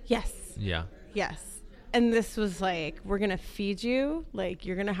it. Yes. Yeah. Yes. And this was like, we're going to feed you. Like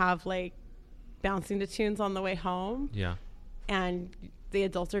you're going to have like bouncing to tunes on the way home. Yeah. And the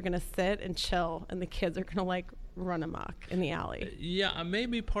adults are going to sit and chill and the kids are going to like run amok in the alley.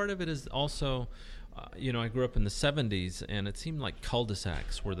 Maybe part of it is also, I grew up in the 70s and it seemed like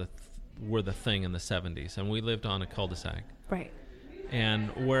cul-de-sacs were the thing in the 70s, and we lived on a cul-de-sac. Right. And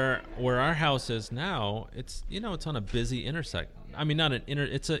where our house is now, it's it's on a busy intersect. I mean, not an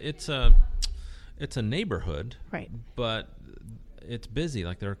it's a neighborhood. Right. But it's busy.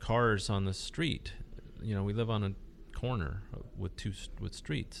 Like there are cars on the street. We live on a corner with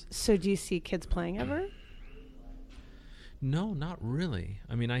streets. So do you see kids playing ever? No, not really.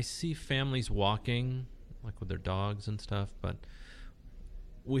 I mean, I see families walking like with their dogs and stuff, but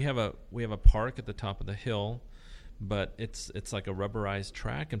we have a park at the top of the hill, but it's like a rubberized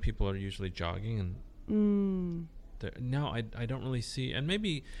track and people are usually jogging and no, I don't really see. And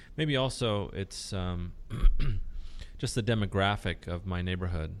maybe also it's just the demographic of my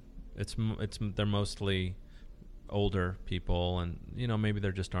neighborhood. They're mostly older people, and maybe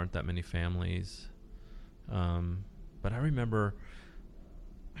there just aren't that many families. But I remember,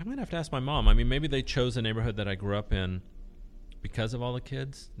 I'm gonna have to ask my mom. I mean, maybe they chose the neighborhood that I grew up in because of all the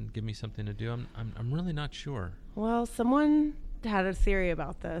kids and give me something to do. I'm really not sure. Well, someone had a theory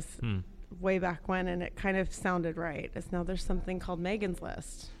about this way back when, and it kind of sounded right. It's now there's something called Megan's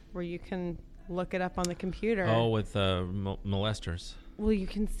List where you can look it up on the computer. Oh, with molesters. Well, you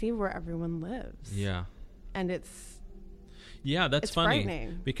can see where everyone lives. Yeah. And it's that's funny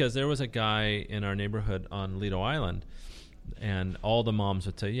frightening. Because there was a guy in our neighborhood on Lido Island, and all the moms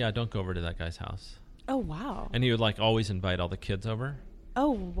would say, "Yeah, don't go over to that guy's house." Oh, wow. And he would like always invite all the kids over.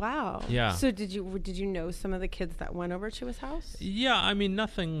 Oh, wow. Yeah. So did you know some of the kids that went over to his house? Yeah, I mean, there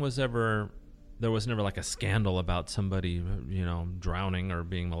was never like a scandal about somebody, drowning or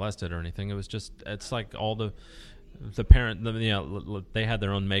being molested or anything. It was just, it's like all the parent, they had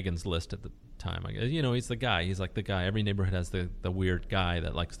their own Megan's List at the time. I guess, he's the guy. He's like the guy. Every neighborhood has the weird guy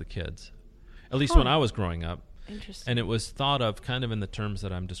that likes the kids. At least when I was growing up. Interesting. And it was thought of kind of in the terms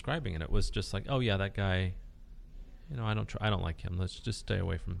that I'm describing it. It was just like, oh yeah, that guy, I don't like him. Let's just stay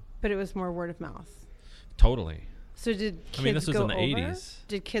away from. But it was more word of mouth. Totally. So did kids this was go in the over? 80s.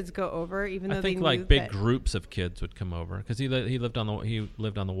 Did kids go over even though I think they like knew big that groups of kids would come over because he lived on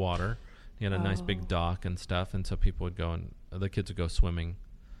the water. He had a nice big dock and stuff, and so people would go and the kids would go swimming,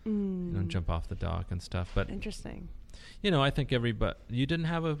 jump off the dock and stuff. But interesting. I think you didn't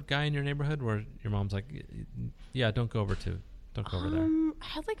have a guy in your neighborhood where your mom's like, yeah, don't go over there. I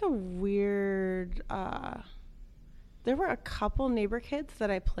had like a weird. There were a couple neighbor kids that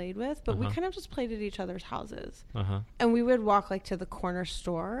I played with, but we kind of just played at each other's houses. And we would walk like to the corner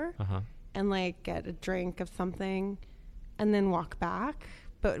store and like get a drink of something and then walk back.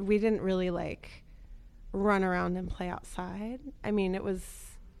 But we didn't really like run around and play outside. I mean, it was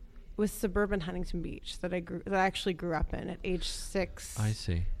suburban Huntington Beach that I actually grew up in at age 6. I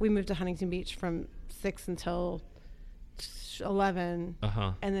see. We moved to Huntington Beach from 6 until 11.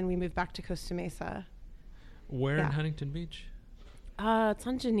 And then we moved back to Costa Mesa. Where in Huntington Beach? It's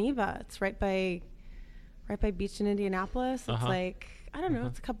on Geneva. It's right by Beach in Indianapolis. It's like, I don't know,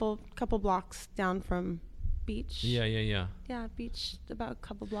 it's a couple blocks down from Beach. Yeah. Yeah, Beach about a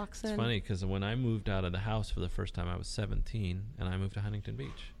couple blocks in. It's funny because when I moved out of the house for the first time, I was 17, and I moved to Huntington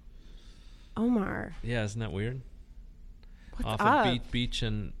Beach. Omar. Yeah, isn't that weird? What's off up? of Beach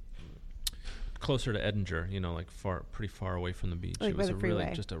and closer to Edinger, like pretty far away from the beach. Like it was by the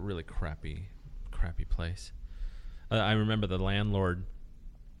freeway. Just a really crappy place. I remember the landlord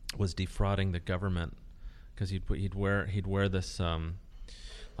was defrauding the government because he'd wear this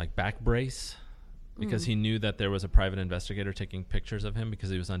like back brace because he knew that there was a private investigator taking pictures of him because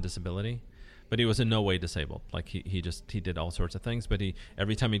he was on disability, but he was in no way disabled. Like he did all sorts of things, but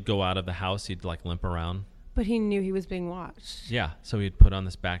every time he'd go out of the house, he'd like limp around. But he knew he was being watched. Yeah, so he'd put on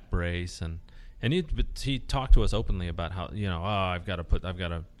this back brace and he talked to us openly about how, I've got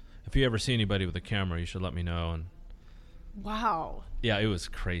to. If you ever see anybody with a camera, you should let me know. And wow. Yeah, it was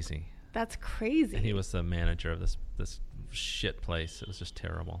crazy. That's crazy. And he was the manager of this shit place. It was just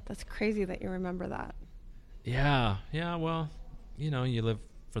terrible. That's crazy that you remember that. Yeah. Well, you live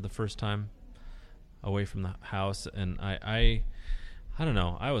for the first time away from the house, and I don't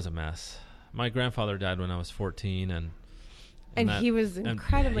know. I was a mess. My grandfather died when I was 14, and he was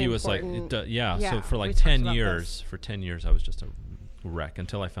incredibly important. He was like, so for like 10 years, I was just a wreck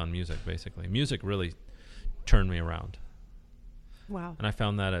until I found music, basically. Music really turned me around. Wow. And I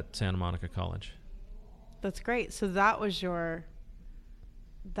found that at Santa Monica College. That's great. So that was the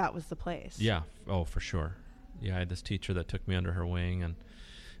place. Yeah. Oh, for sure. Yeah, I had this teacher that took me under her wing, and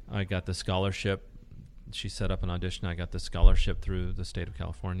I got the scholarship. She set up an audition. I got the scholarship through the state of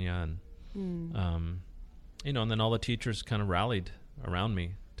California, and and then all the teachers kind of rallied around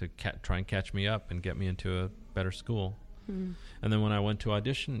me to try and catch me up and get me into a better school. And then when I went to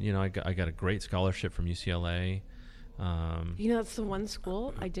audition, I got a great scholarship from UCLA. That's the one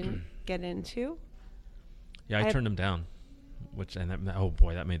school I didn't get into. Yeah, I turned them down,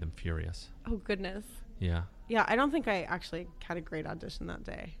 that made them furious. Oh, goodness. Yeah. Yeah, I don't think I actually had a great audition that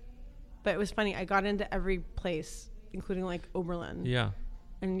day. But it was funny. I got into every place, including like Oberlin. Yeah.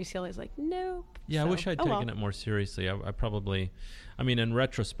 And UCLA's like, nope. Yeah, I wish I'd taken it more seriously. I probably, in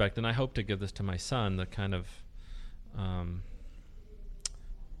retrospect, and I hope to give this to my son, the kind of,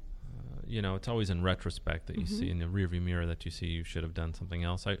 it's always in retrospect that you see in the rearview mirror that you see you should have done something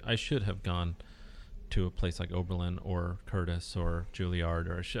else. I should have gone to a place like Oberlin or Curtis or Juilliard,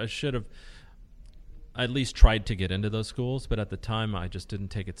 or I should have at least tried to get into those schools, but at the time I just didn't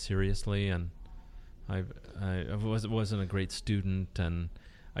take it seriously, and I wasn't a great student, and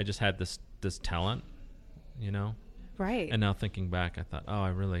I just had this talent, Right. And now thinking back, I thought, I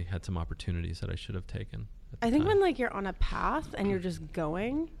really had some opportunities that I should have taken. I think when like you're on a path and you're just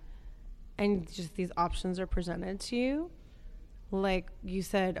going, and just these options are presented to you, like you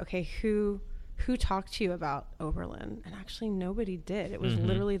said, okay, who talked to you about Oberlin? And actually nobody did. It was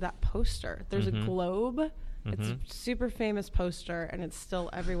literally that poster. There's a globe. It's a super famous poster, and it's still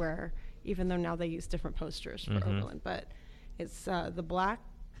everywhere, even though now they use different posters for Oberlin. But it's the black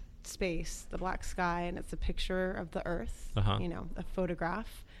space, the black sky, and it's a picture of the earth, a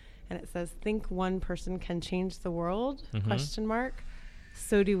photograph. And it says, think one person can change the world, ?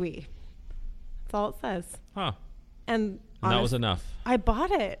 So do we. That's all it says. Huh. And that was enough. I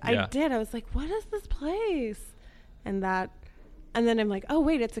bought it. Yeah. I did. I was like, what is this place? And then I'm like, oh,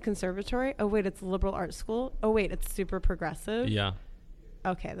 wait, it's a conservatory. Oh, wait, it's a liberal arts school. Oh, wait, it's super progressive. Yeah.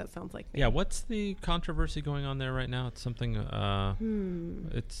 Okay, that sounds like me. Yeah, what's the controversy going on there right now? It's something,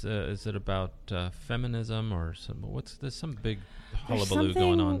 is it about feminism or there's some big hullabaloo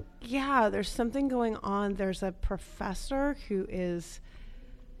going on? Yeah, there's something going on. There's a professor who is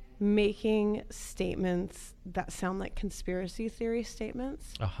making statements that sound like conspiracy theory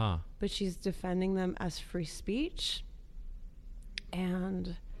statements. But she's defending them as free speech.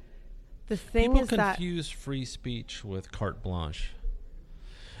 And the thing is that people confuse free speech with carte blanche.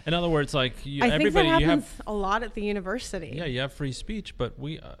 In other words, like I think that happens a lot at the university. Yeah, you have free speech, but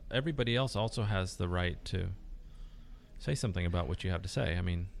everybody else also has the right to say something about what you have to say.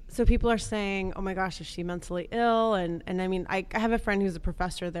 So people are saying, oh my gosh, is she mentally ill? And I have a friend who's a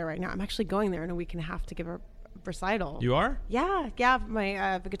professor there right now. I'm actually going there in a week and a half to give a recital. You are? Yeah,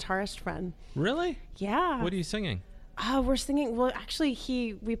 my the guitarist friend. Really? Yeah. What are you singing? We're singing. Well,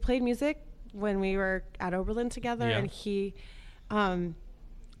 actually, we played music when we were at Oberlin together, and he's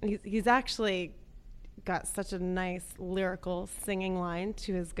actually got such a nice lyrical singing line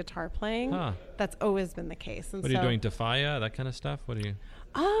to his guitar playing. That's always been the case. And what are you doing, Defia, that kind of stuff? What are you?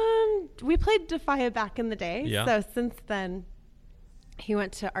 We played Defia back in the day. Yeah. So since then, he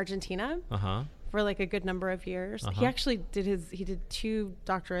went to Argentina for like a good number of years. He actually did 2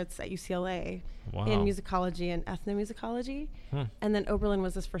 doctorates at UCLA in musicology and ethnomusicology. And then Oberlin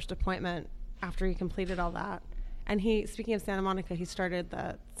was his first appointment after he completed all that. And speaking of Santa Monica, he started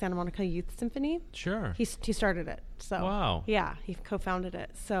the Santa Monica Youth Symphony. Sure. He started it. So wow. Yeah, he co-founded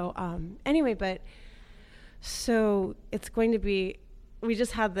it. So anyway, so it's going to be, we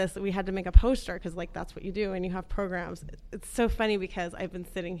just had this, we had to make a poster because like that's what you do and you have programs. It's so funny because I've been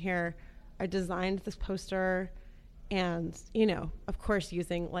sitting here, I designed this poster And, you know, of course,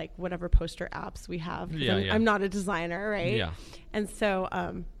 using like whatever poster apps we have. I'm not a designer, right? Yeah. And so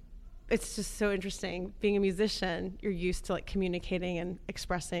it's just so interesting. Being a musician, you're used to like communicating and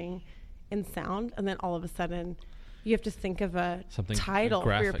expressing in sound. And then all of a sudden, you have to think of a title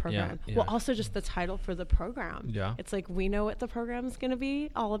for your program. Yeah. Well, also just the title for the program. Yeah. It's like we know what the program is going to be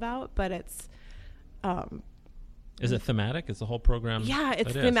all about, but it's... is it thematic? Is the whole program? Yeah,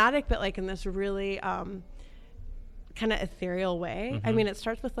 it's thematic, but like in this really... kind of ethereal way. I mean, it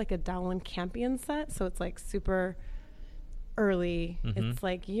starts with like a Dowland Campion set, so it's like super early. It's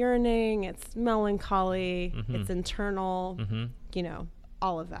like yearning, it's melancholy, it's internal, you know,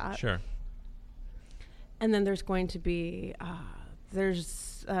 all of that. Sure. And then there's going to be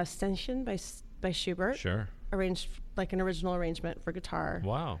there's Ständchen by Schubert. Sure. Arranged like an original arrangement for guitar.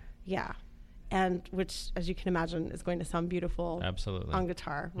 Wow. Yeah. And which, as you can imagine, is going to sound beautiful. Absolutely. On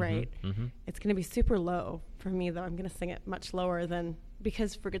guitar, right? It's going to be super low for me, though. I'm going to sing it much lower than,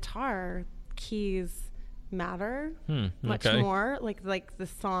 because for guitar, keys matter much more. Like the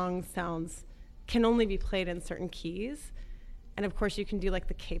song can only be played in certain keys. And of course, you can do like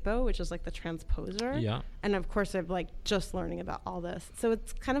the capo, which is like the transposer. Yeah. And of course, I'm like just learning about all this. So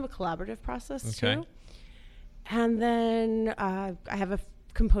it's kind of a collaborative process too. And then I have a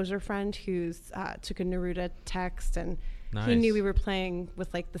composer friend who's took a Neruda text, and he knew we were playing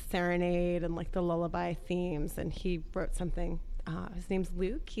with like the serenade and like the lullaby themes, and he wrote something. His name's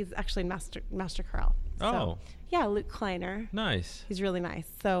Luke. He's actually in Master Chorale. So, yeah, Luke Kleiner. Nice. He's really nice.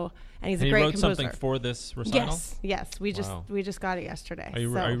 So, and he's and a great composer. He wrote something for this recital? Yes. We just got it yesterday. Are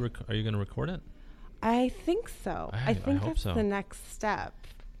you going to record it? I think so. I think hope that's so. the next step.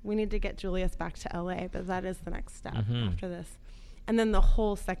 We need to get Julius back to LA, but that is the next step after this. And then the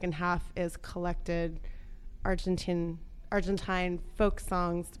whole second half is collected Argentine folk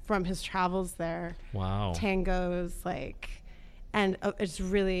songs from his travels there. Wow. Tangos, and it's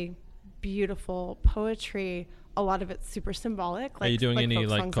really beautiful poetry. A lot of it's super symbolic. Are you doing any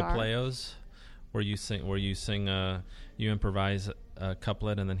like copleos where you sing you improvise a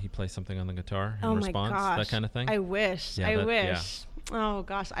couplet and then he plays something on the guitar in response? My gosh. That kind of thing? I wish. Yeah. Oh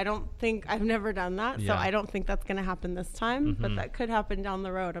gosh, I've never done that, so I don't think that's going to happen this time, but that could happen down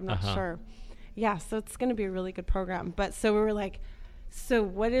the road. I'm not sure. Yeah, so it's going to be a really good program. But so we were like, so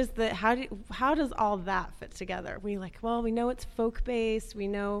what is how does all that fit together? We know it's folk based. We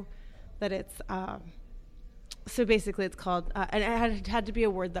know that it's, so basically it's called, and it had to be a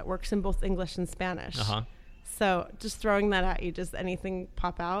word that works in both English and Spanish. So just throwing that at you, does anything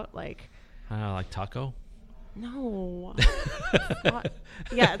pop out? Like taco? No.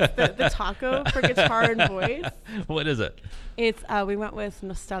 Yeah, it's the taco for guitar and voice. What is it? It's we went with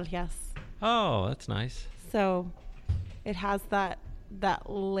Nostalgias. Oh, that's nice. So it has that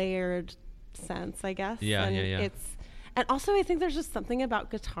layered sense, I guess. Yeah. And also I think there's just something about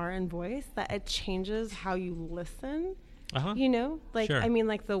guitar and voice that it changes how you listen. You know? Sure. I mean,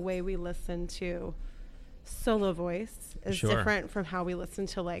 like the way we listen to solo voice is different from how we listen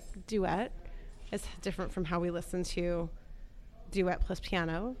to like duet. It's different from how we listen to duet plus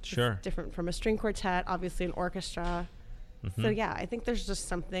piano. Sure. It's different from a string quartet, obviously an orchestra. So yeah, I think there's just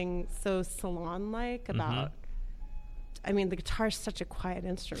something so salon-like about, I mean, the guitar is such a quiet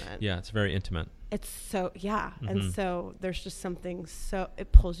instrument. Yeah, it's very intimate. It's so, and so there's just something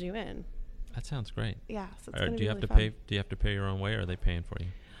it pulls you in. That sounds great. Yeah, so it's going to be do you have to pay your own way, or are they paying for you?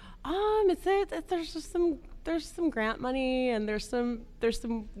 There's some grant money, and there's some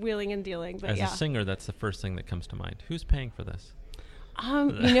wheeling and dealing. But as a singer, that's the first thing that comes to mind. Who's paying for this?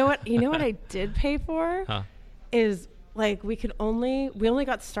 You know what I did pay for is like we only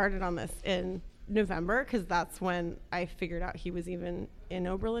got started on this in November, because that's when I figured out he was even in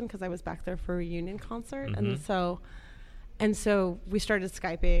Oberlin, because I was back there for a reunion concert, and so we started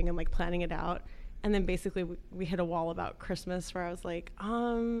Skyping and like planning it out. And then basically we hit a wall about Christmas where I was like,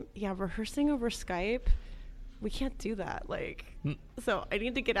 rehearsing over Skype, we can't do that. So I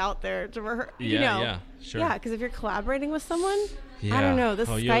need to get out there to rehearse. Yeah, sure. Yeah, because if you're collaborating with someone, I don't know,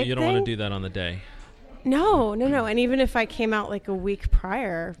 Skype you don't want to do that on the day. No. And even if I came out like a week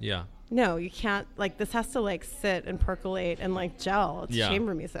prior. Yeah. No, you can't. Like, this has to like sit and percolate and like gel. It's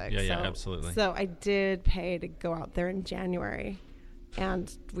chamber music. Yeah, absolutely. So I did pay to go out there in January.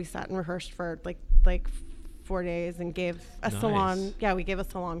 And we sat and rehearsed for like 4 days and gave a salon. Yeah, we gave a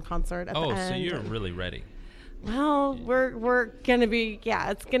salon concert at the end. Oh, so you're really ready. Well, we're gonna be.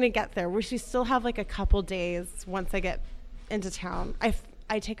 Yeah, it's gonna get there. We should still have like a couple days once I get into town.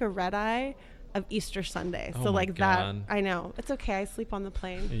 I take a red eye of Easter Sunday, so like God. That. I know it's okay. I sleep on the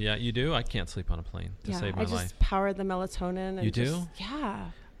plane. Yeah, you do. I can't sleep on a plane to save my life. I just power the melatonin. And you do? Yeah.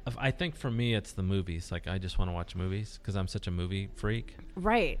 I think for me, it's the movies. Like, I just want to watch movies because I'm such a movie freak.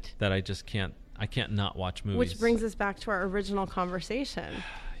 Right. That I just can't. I can't not watch movies. Which brings us back to our original conversation.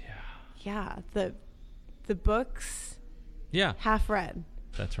 Yeah. The books. Yeah. Half read.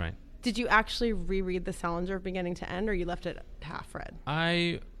 That's right. Did you actually reread the Salinger beginning to end, or you left it half read?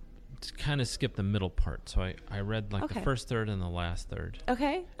 I kind of skipped the middle part, so I read like the first third and the last third.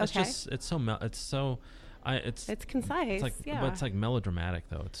 Okay. It's just it's concise. But it's like melodramatic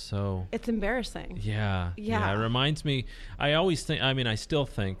though. It's embarrassing. Yeah. It reminds me. I always think. I mean, I still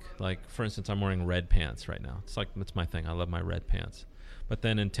think, like, for instance, I'm wearing red pants right now. It's my thing. I love my red pants. But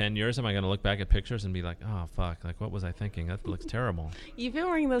then in 10 years, am I going to look back at pictures and be like, oh, fuck, like, what was I thinking? That looks terrible. You've been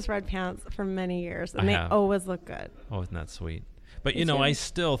wearing those red pants for many years, and they always look good. Oh, isn't that sweet? But, I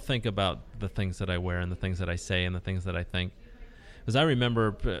still think about the things that I wear and the things that I say and the things that I think. Because I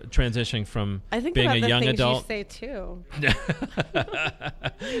remember transitioning from being a young adult. I think about the things you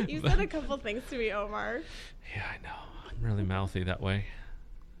say, too. You said a couple things to me, Omar. Yeah, I know. I'm really mouthy that way.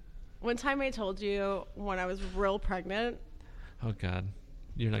 One time I told you when I was real pregnant. Oh, God.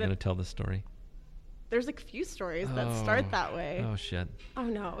 You're not going to tell this story. There's a few stories that start that way. Oh, shit. Oh,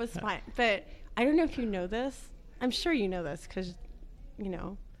 no, it was fine. But I don't know if you know this. I'm sure you know this because,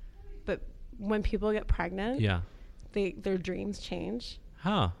 but when people get pregnant, their dreams change.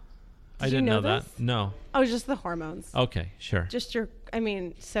 Huh. I didn't know that. No. Oh, just the hormones. Okay, sure. Just so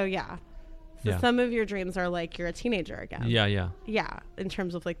some of your dreams are like you're a teenager again. Yeah. Yeah, in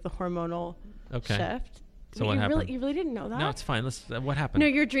terms of like the hormonal shift. So what happened? You really didn't know that? No, it's fine. What happened? No,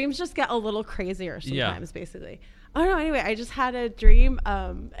 your dreams just get a little crazier sometimes, basically. Oh, no, anyway, I just had a dream,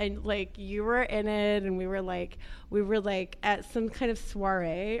 and, like, you were in it, and we were, like, at some kind of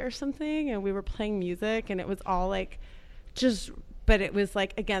soiree or something, and we were playing music, and it was all, like, but it was,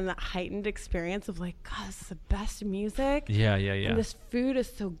 like, again, that heightened experience of, like, God, this is the best music. Yeah. And this food is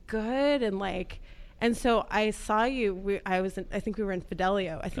so good, and, like... And so I saw you. I think we were in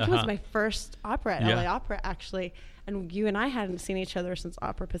Fidelio. I think it was my first opera at LA Opera, actually. And you and I hadn't seen each other since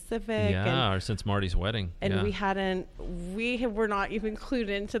Opera Pacific. Yeah, or since Marty's wedding. And we were not even clued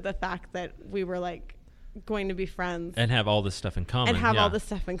into the fact that we were like going to be friends. And have all this stuff in common.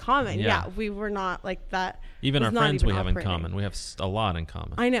 Yeah, we were not like that. Even our friends we have in common. We have a lot in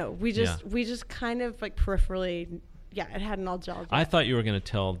common. I know. We just kind of like peripherally... Yeah, it hadn't all gelled yet. I thought you were going to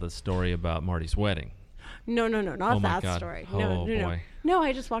tell the story about Marty's wedding. No, not that story. No. Boy. No,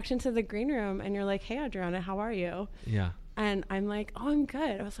 I just walked into the green room and you're like, hey, Adriana, how are you? Yeah. And I'm like, oh, I'm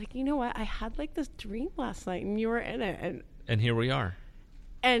good. I was like, you know what? I had like this dream last night and you were in it. And here we are.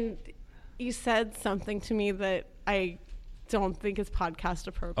 And you said something to me that I don't think is podcast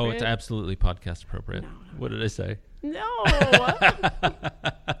appropriate. Oh, it's absolutely podcast appropriate. No. What did I say? No.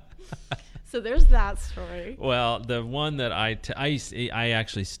 So there's that story. Well, the one that I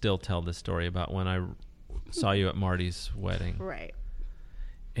actually still tell this story about when I saw you at Marty's wedding. Right.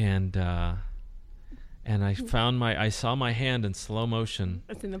 And I saw my hand in slow motion.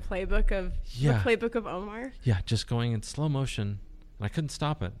 It's in the playbook of Omar. Yeah, just going in slow motion, and I couldn't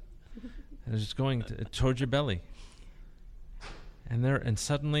stop it. I was just going towards your belly. And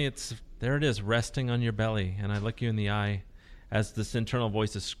suddenly there it is, resting on your belly, and I look you in the eye. As this internal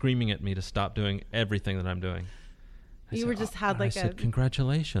voice is screaming at me to stop doing everything that I'm doing. I said,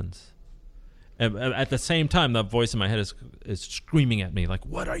 congratulations. And at the same time, the voice in my head is screaming at me, like,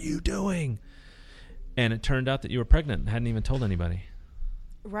 what are you doing? And it turned out that you were pregnant and hadn't even told anybody.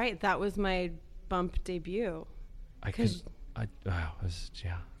 Right. That was my bump debut. I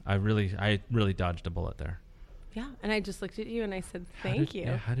really dodged a bullet there. Yeah. And I just looked at you and I said, thank you.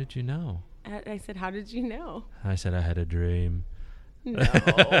 Yeah, how did you know? I said, how did you know? I said, I had a dream. No.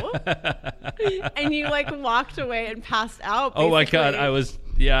 And you like walked away and passed out. Basically. Oh my God. I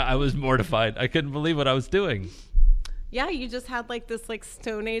was mortified. I couldn't believe what I was doing. Yeah. You just had like this like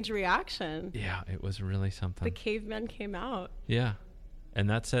Stone Age reaction. Yeah. It was really something. The caveman came out. Yeah. And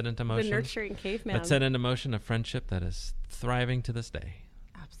that set into motion. The nurturing caveman. That set into motion a friendship that is thriving to this day.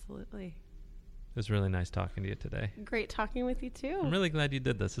 Absolutely. It was really nice talking to you today. Great talking with you, too. I'm really glad you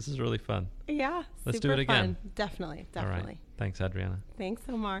did this. This is really fun. Yeah. Let's do it again. Definitely. All right. Thanks, Adriana. Thanks,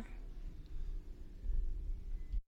 Omar.